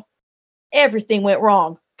fell, everything went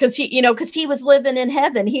wrong because he was living in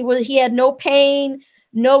heaven. He had no pain,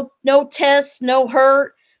 no tests, no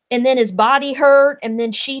hurt. And then his body hurt, and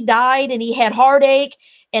then she died, and he had heartache,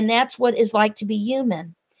 and that's what it's like to be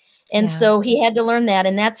human. And so he had to learn that,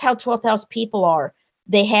 and that's how 12th house people are.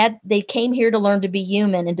 They came here to learn to be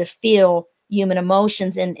human and to feel human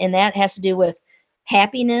emotions, and that has to do with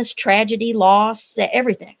happiness, tragedy, loss,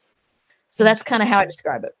 everything. So that's kind of how I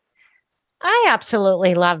describe it. I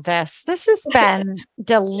absolutely love this. This has been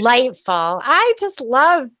delightful. I just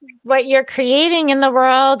love what you're creating in the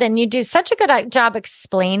world, and you do such a good job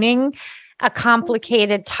explaining a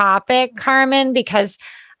complicated topic, Carmen, because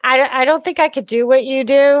I don't think I could do what you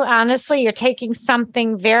do. Honestly, you're taking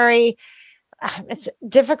something very, it's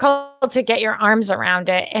difficult to get your arms around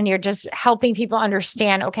it, and you're just helping people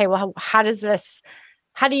understand, okay, well, how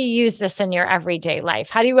do you use this in your everyday life?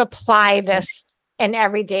 How do you apply this in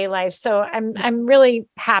everyday life? So I'm really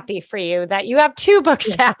happy for you that you have 2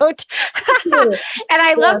 books out and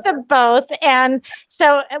I love them both. And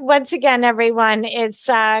so once again, everyone, it's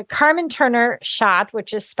Carmen Turner Schott,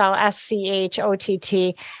 which is spelled Schott,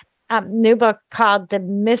 new book called The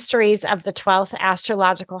Mysteries of the 12th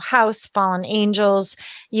Astrological House, Fallen Angels.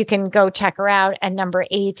 You can go check her out at number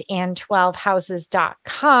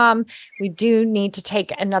 8and12houses.com. We do need to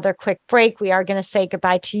take another quick break. We are going to say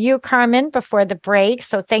goodbye to you, Carmen, before the break.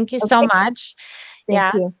 So thank you so much.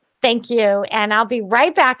 Thank you. Thank you. And I'll be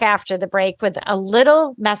right back after the break with a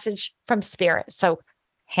little message from Spirit. So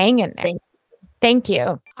hang in there. Thank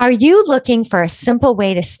you. Are you looking for a simple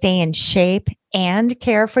way to stay in shape and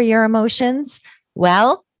care for your emotions?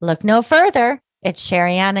 Well, look no further. It's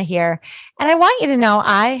Sherianna here. And I want you to know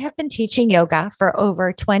I have been teaching yoga for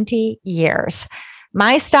over 20 years.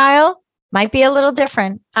 My style might be a little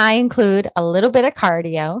different. I include a little bit of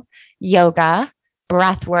cardio, yoga,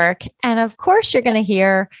 breath work, and of course, you're going to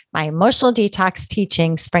hear my emotional detox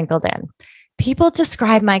teaching sprinkled in. People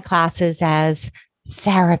describe my classes as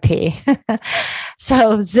therapy.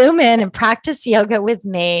 So zoom in and practice yoga with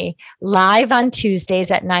me live on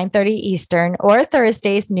Tuesdays at 9:30 Eastern or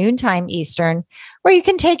Thursdays noontime Eastern, where you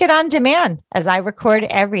can take it on demand as I record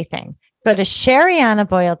everything. Go to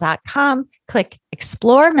SheriannaBoyle.com, click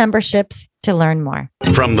Explore Memberships to learn more.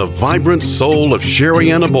 From the vibrant soul of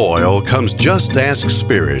Sherianna Boyle comes Just Ask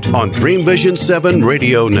Spirit on Dream Vision 7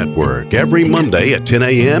 Radio Network every Monday at 10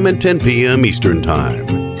 a.m. and 10 p.m. Eastern Time.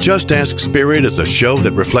 Just Ask Spirit is a show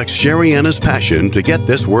that reflects Sherianna's passion to get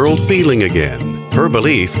this world feeling again. Her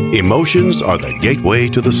belief, emotions are the gateway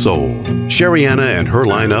to the soul. Sherianna and her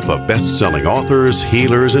lineup of best-selling authors,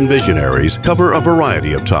 healers, and visionaries cover a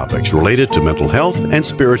variety of topics related to mental health and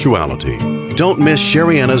spirituality. Don't miss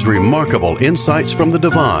Sherianna's remarkable insights from the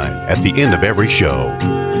divine at the end of every show.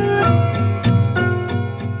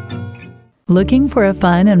 Looking for a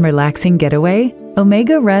fun and relaxing getaway?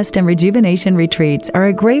 Omega Rest and Rejuvenation Retreats are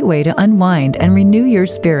a great way to unwind and renew your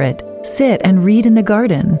spirit. Sit and read in the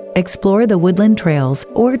garden, explore the woodland trails,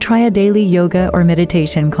 or try a daily yoga or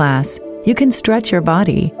meditation class. You can stretch your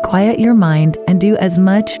body, quiet your mind, and do as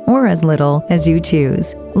much or as little as you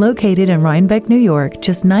choose. Located in Rhinebeck, New York,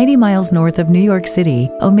 just 90 miles north of New York City,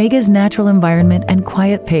 Omega's natural environment and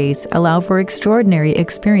quiet pace allow for extraordinary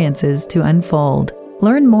experiences to unfold.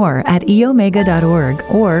 Learn more at eomega.org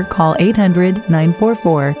or call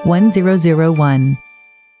 800-944-1001.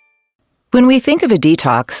 When we think of a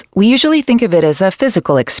detox, we usually think of it as a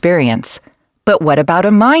physical experience. But what about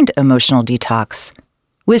a mind-emotional detox?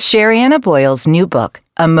 With Sherianna Boyle's new book,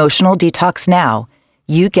 Emotional Detox Now,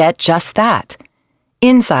 you get just that.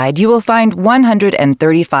 Inside, you will find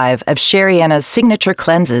 135 of Sherianna's signature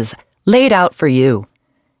cleanses laid out for you.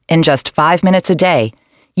 In just 5 minutes a day,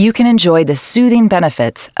 you can enjoy the soothing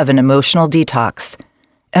benefits of an emotional detox.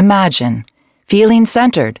 Imagine feeling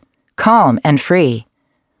centered, calm, and free.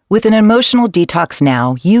 With an emotional detox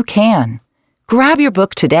now, you can. Grab your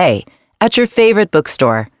book today at your favorite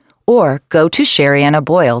bookstore or go to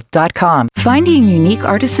SheriannaBoyle.com. Finding unique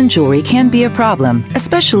artisan jewelry can be a problem,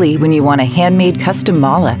 especially when you want a handmade custom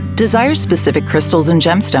mala, desire specific crystals and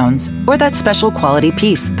gemstones, or that special quality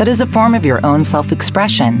piece that is a form of your own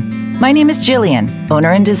self-expression. My name is Jillian,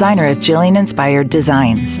 owner and designer of Jillian Inspired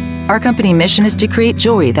Designs. Our company mission is to create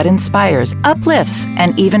jewelry that inspires, uplifts,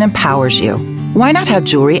 and even empowers you. Why not have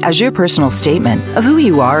jewelry as your personal statement of who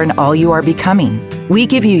you are and all you are becoming? We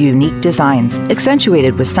give you unique designs,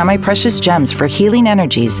 accentuated with semi-precious gems for healing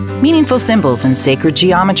energies, meaningful symbols, and sacred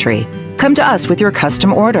geometry. Come to us with your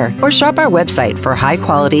custom order or shop our website for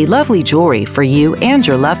high-quality, lovely jewelry for you and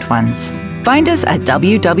your loved ones. Find us at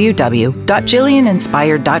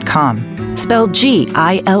www.jillianinspired.com, spelled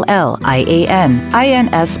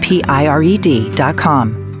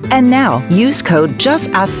GILLIANINSPIRED.com. And now, use code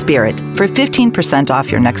JustAskSpirit for 15%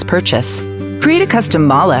 off your next purchase. Create a custom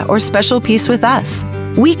mala or special piece with us.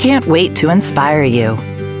 We can't wait to inspire you.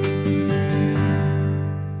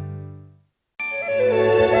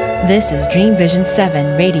 This is Dream Vision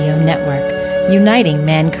 7 Radio Network, uniting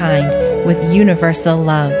mankind with universal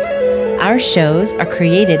love. Our shows are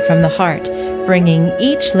created from the heart, bringing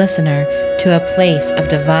each listener to a place of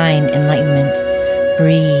divine enlightenment.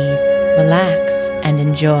 Breathe, relax, and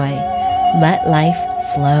enjoy. Let life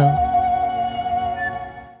flow.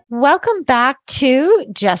 Welcome back to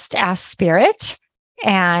Just Ask Spirit.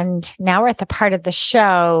 And now we're at the part of the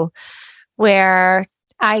show where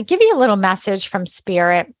I give you a little message from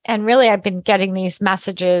Spirit. And really, I've been getting these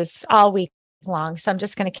messages all week long. So I'm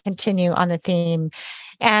just going to continue on the theme.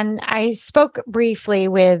 And I spoke briefly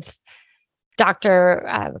with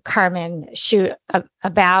Dr. Carmen Shute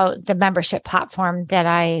about the membership platform that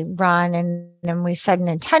I run. And then we set an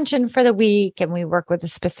intention for the week and we work with a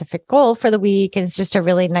specific goal for the week. And it's just a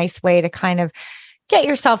really nice way to kind of get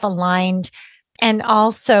yourself aligned and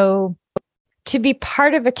also to be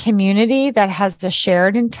part of a community that has a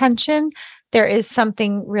shared intention. There is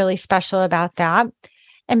something really special about that.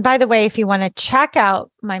 And by the way, if you want to check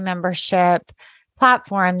out my membership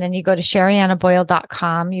platform, then you go to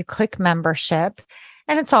SheriannaBoyle.com, you click membership,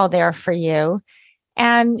 and it's all there for you.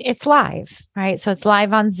 And it's live, right? So it's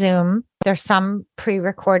live on Zoom. There's some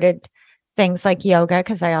pre-recorded things like yoga,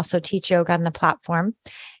 because I also teach yoga on the platform.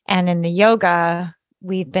 And in the yoga,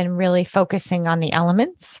 we've been really focusing on the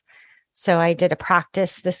elements. So I did a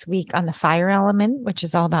practice this week on the fire element, which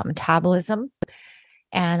is all about metabolism.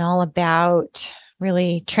 and all about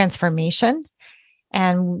really transformation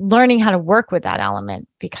and learning how to work with that element,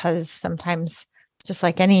 because sometimes, just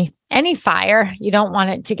like any fire, you don't want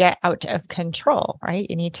it to get out of control, right?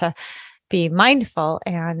 You need to be mindful,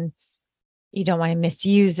 and you don't want to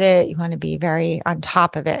misuse it. You want to be very on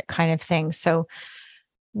top of it, kind of thing. So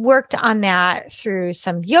worked on that through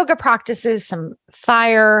some yoga practices, some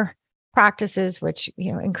fire practices, which,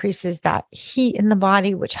 increases that heat in the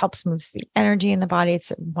body, which helps move the energy in the body.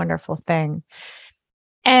 It's a wonderful thing.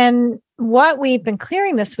 And what we've been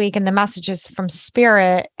clearing this week, and the messages from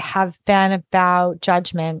Spirit, have been about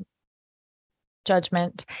judgment.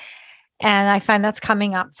 And I find that's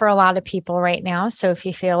coming up for a lot of people right now. So if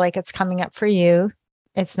you feel like it's coming up for you,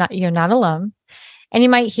 you're not alone. And you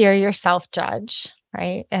might hear yourself judge,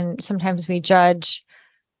 right? And sometimes we judge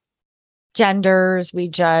genders, we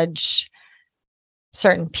judge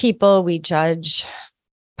certain people, we judge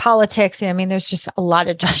politics. There's just a lot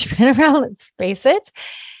of judgment around, let's face it.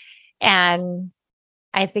 And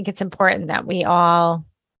I think it's important that we all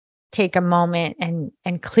take a moment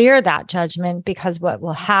and clear that judgment, because what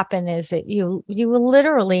will happen is that you will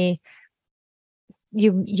literally,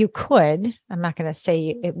 you could, I'm not going to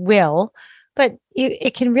say it will, but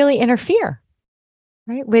it can really interfere,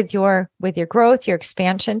 right? With your growth, your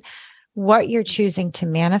expansion, what you're choosing to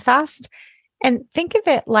manifest. And think of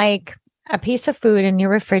it like a piece of food in your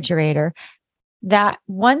refrigerator that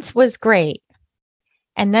once was great,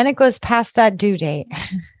 and then it goes past that due date.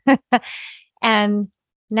 And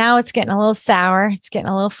now it's getting a little sour, it's getting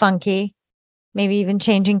a little funky, maybe even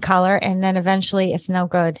changing color. And then eventually it's no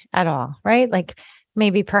good at all, right? Like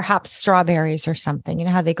maybe perhaps strawberries or something. You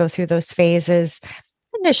know how they go through those phases.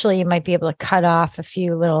 Initially, you might be able to cut off a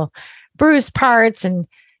few little bruised parts and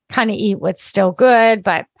kind of eat what's still good.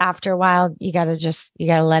 But after a while, you got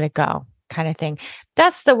to let it go, kind of thing.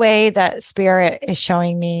 That's the way that Spirit is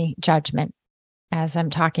showing me judgment as I'm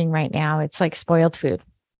talking right now. It's like spoiled food.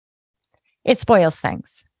 It spoils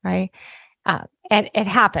things, right? And it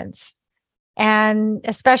happens. And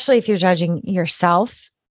especially if you're judging yourself,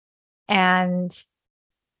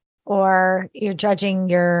 or you're judging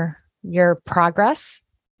your progress.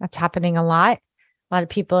 That's happening a lot. A lot of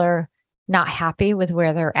people are not happy with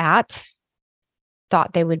where they're at,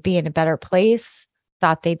 thought they would be in a better place,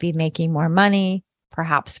 thought they'd be making more money,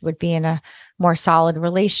 perhaps would be in a more solid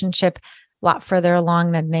relationship, a lot further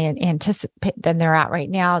along than they anticipate than they're at right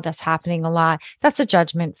now. That's happening a lot. That's a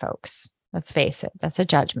judgment, folks. Let's face it. That's a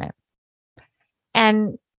judgment.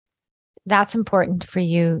 And that's important for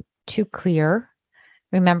you to clear.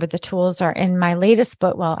 Remember, the tools are in my latest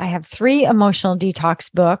book. Well, I have 3 emotional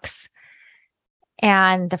detox books.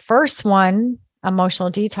 And the first one,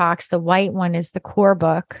 Emotional Detox, the white one, is the core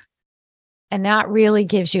book. And that really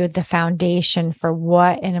gives you the foundation for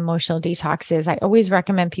what an emotional detox is. I always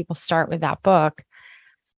recommend people start with that book.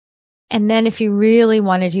 And then if you really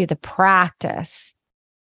want to do the practice,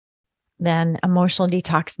 then Emotional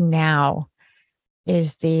Detox Now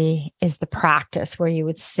is the practice where you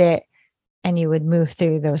would sit and you would move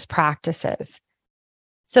through those practices.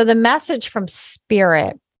 So the message from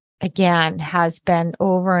Spirit, again, has been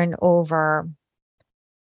over and over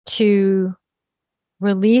to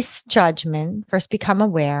release judgment, first become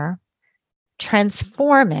aware,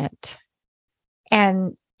 transform it,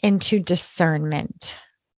 and into discernment.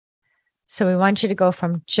 So we want you to go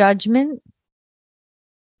from judgment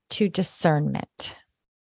to discernment,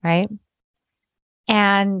 right?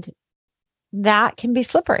 And that can be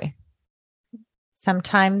slippery.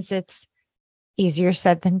 Sometimes it's easier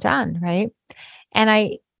said than done, right?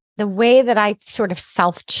 And the way that I sort of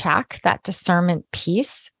self-check that discernment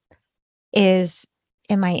piece is,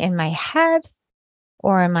 am I in my head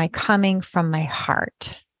or am I coming from my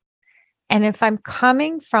heart? And if I'm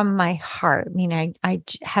coming from my heart, I mean, I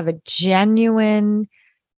have a genuine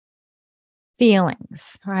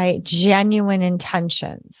feelings, right? Genuine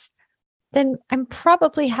intentions, then I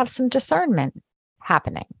probably have some discernment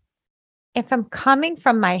happening. If I'm coming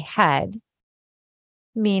from my head,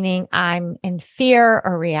 meaning I'm in fear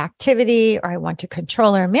or reactivity, or I want to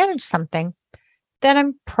control or manage something, then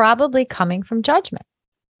I'm probably coming from judgment,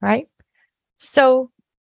 right? So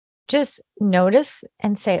just notice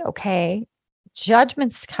and say, okay,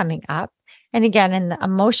 judgment's coming up. And again, in the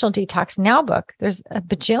Emotional Detox Now book, there's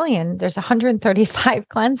 135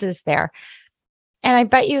 cleanses there. And I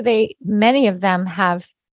bet you many of them have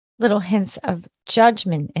little hints of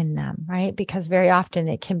judgment in them, right? Because very often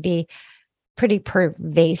it can be pretty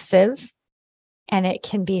pervasive and it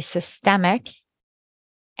can be systemic,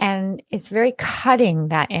 and it's very cutting,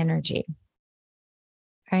 that energy,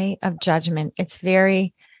 right, of judgment. It's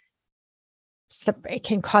very it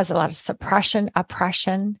can cause a lot of suppression,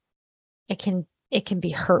 oppression. It can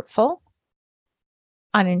be hurtful,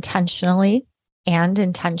 unintentionally and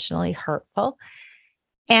intentionally hurtful.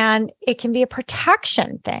 And it can be a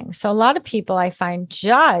protection thing. So a lot of people I find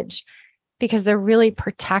judge because they're really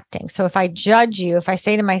protecting. So if I judge you, if I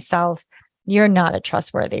say to myself, you're not a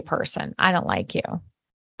trustworthy person, I don't like you,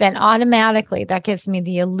 then automatically that gives me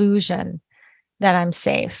the illusion that I'm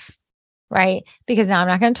safe, right? Because now I'm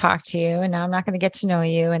not going to talk to you, and now I'm not going to get to know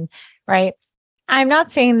you. And right. I'm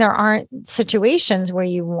not saying there aren't situations where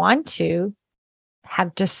you want to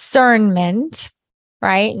have discernment,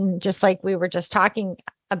 right? And just like we were just talking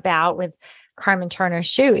about with Carmen Turner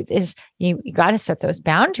Shoot, is you got to set those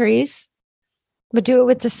boundaries, but do it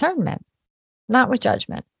with discernment, not with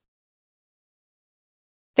judgment.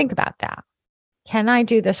 Think about that. Can I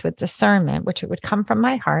do this with discernment, which it would come from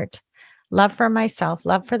my heart, love for myself,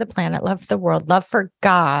 love for the planet, love for the world, love for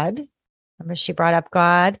God. Remember, she brought up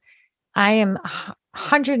God. I am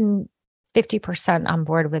 150% on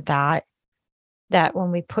board with that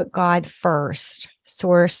when we put God first,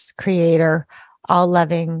 source, creator, all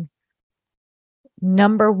loving,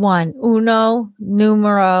 number one, uno,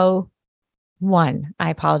 numero one. I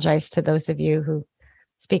apologize to those of you who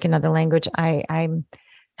speak another language. I'm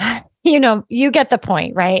you get the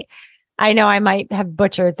point, right? I know I might have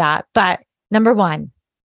butchered that, but number one,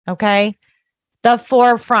 okay? The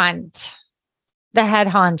forefront, the head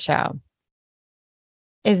honcho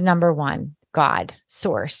is number one, God,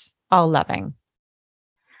 source, all loving.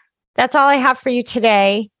 That's all I have for you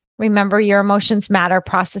today. Remember, your emotions matter.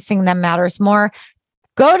 Processing them matters more.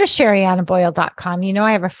 Go to SherryAnnaBoyle.com.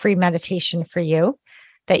 I have a free meditation for you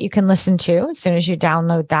that you can listen to as soon as you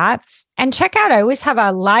download that. And check out, I always have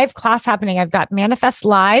a live class happening. I've got Manifest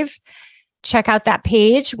Live. Check out that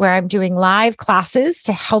page where I'm doing live classes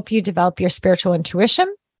to help you develop your spiritual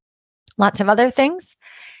intuition. Lots of other things.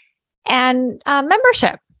 And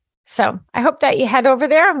membership. So I hope that you head over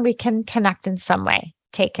there and we can connect in some way.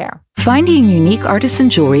 Take care. Finding unique artisan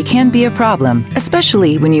jewelry can be a problem,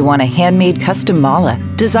 especially when you want a handmade custom mala,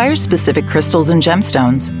 desire specific crystals and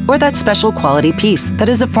gemstones, or that special quality piece that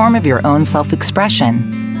is a form of your own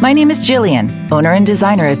self-expression. My name is Jillian, owner and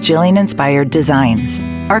designer of Jillian Inspired Designs.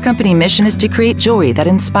 Our company mission is to create jewelry that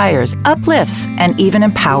inspires, uplifts, and even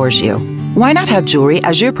empowers you. Why not have jewelry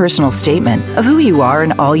as your personal statement of who you are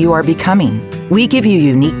and all you are becoming? We give you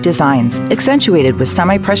unique designs, accentuated with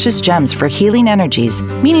semi-precious gems for healing energies,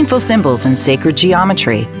 meaningful symbols, and sacred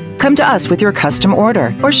geometry. Come to us with your custom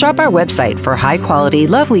order or shop our website for high-quality,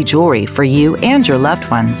 lovely jewelry for you and your loved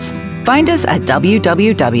ones. Find us at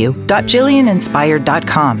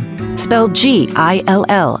www.jillianinspired.com, spelled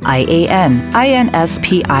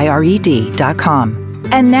GILLIANINSPIRED.com.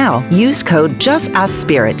 And now, use code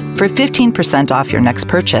JustAskSpirit for 15% off your next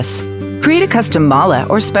purchase. Create a custom mala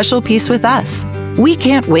or special piece with us. We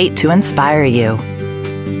can't wait to inspire you.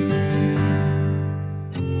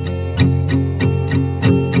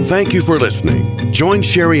 Thank you for listening. Join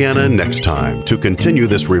Sherry-Anna next time to continue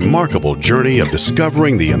this remarkable journey of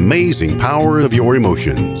discovering the amazing power of your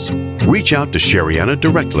emotions. Reach out to Sherry-Anna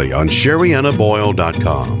directly on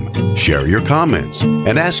SherryAnnaBoyle.com. Share your comments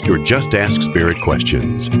and ask your Just Ask Spirit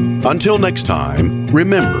questions. Until next time,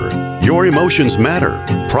 remember, your emotions matter.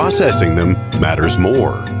 Processing them matters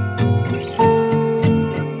more.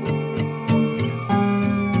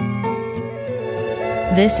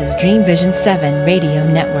 This is Dream Vision 7 Radio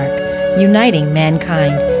Network, uniting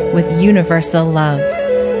mankind with universal love.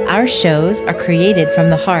 Our shows are created from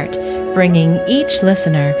the heart, bringing each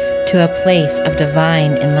listener to a place of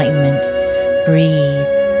divine enlightenment. Breathe,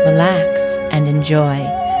 relax, and enjoy.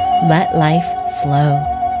 Let life flow.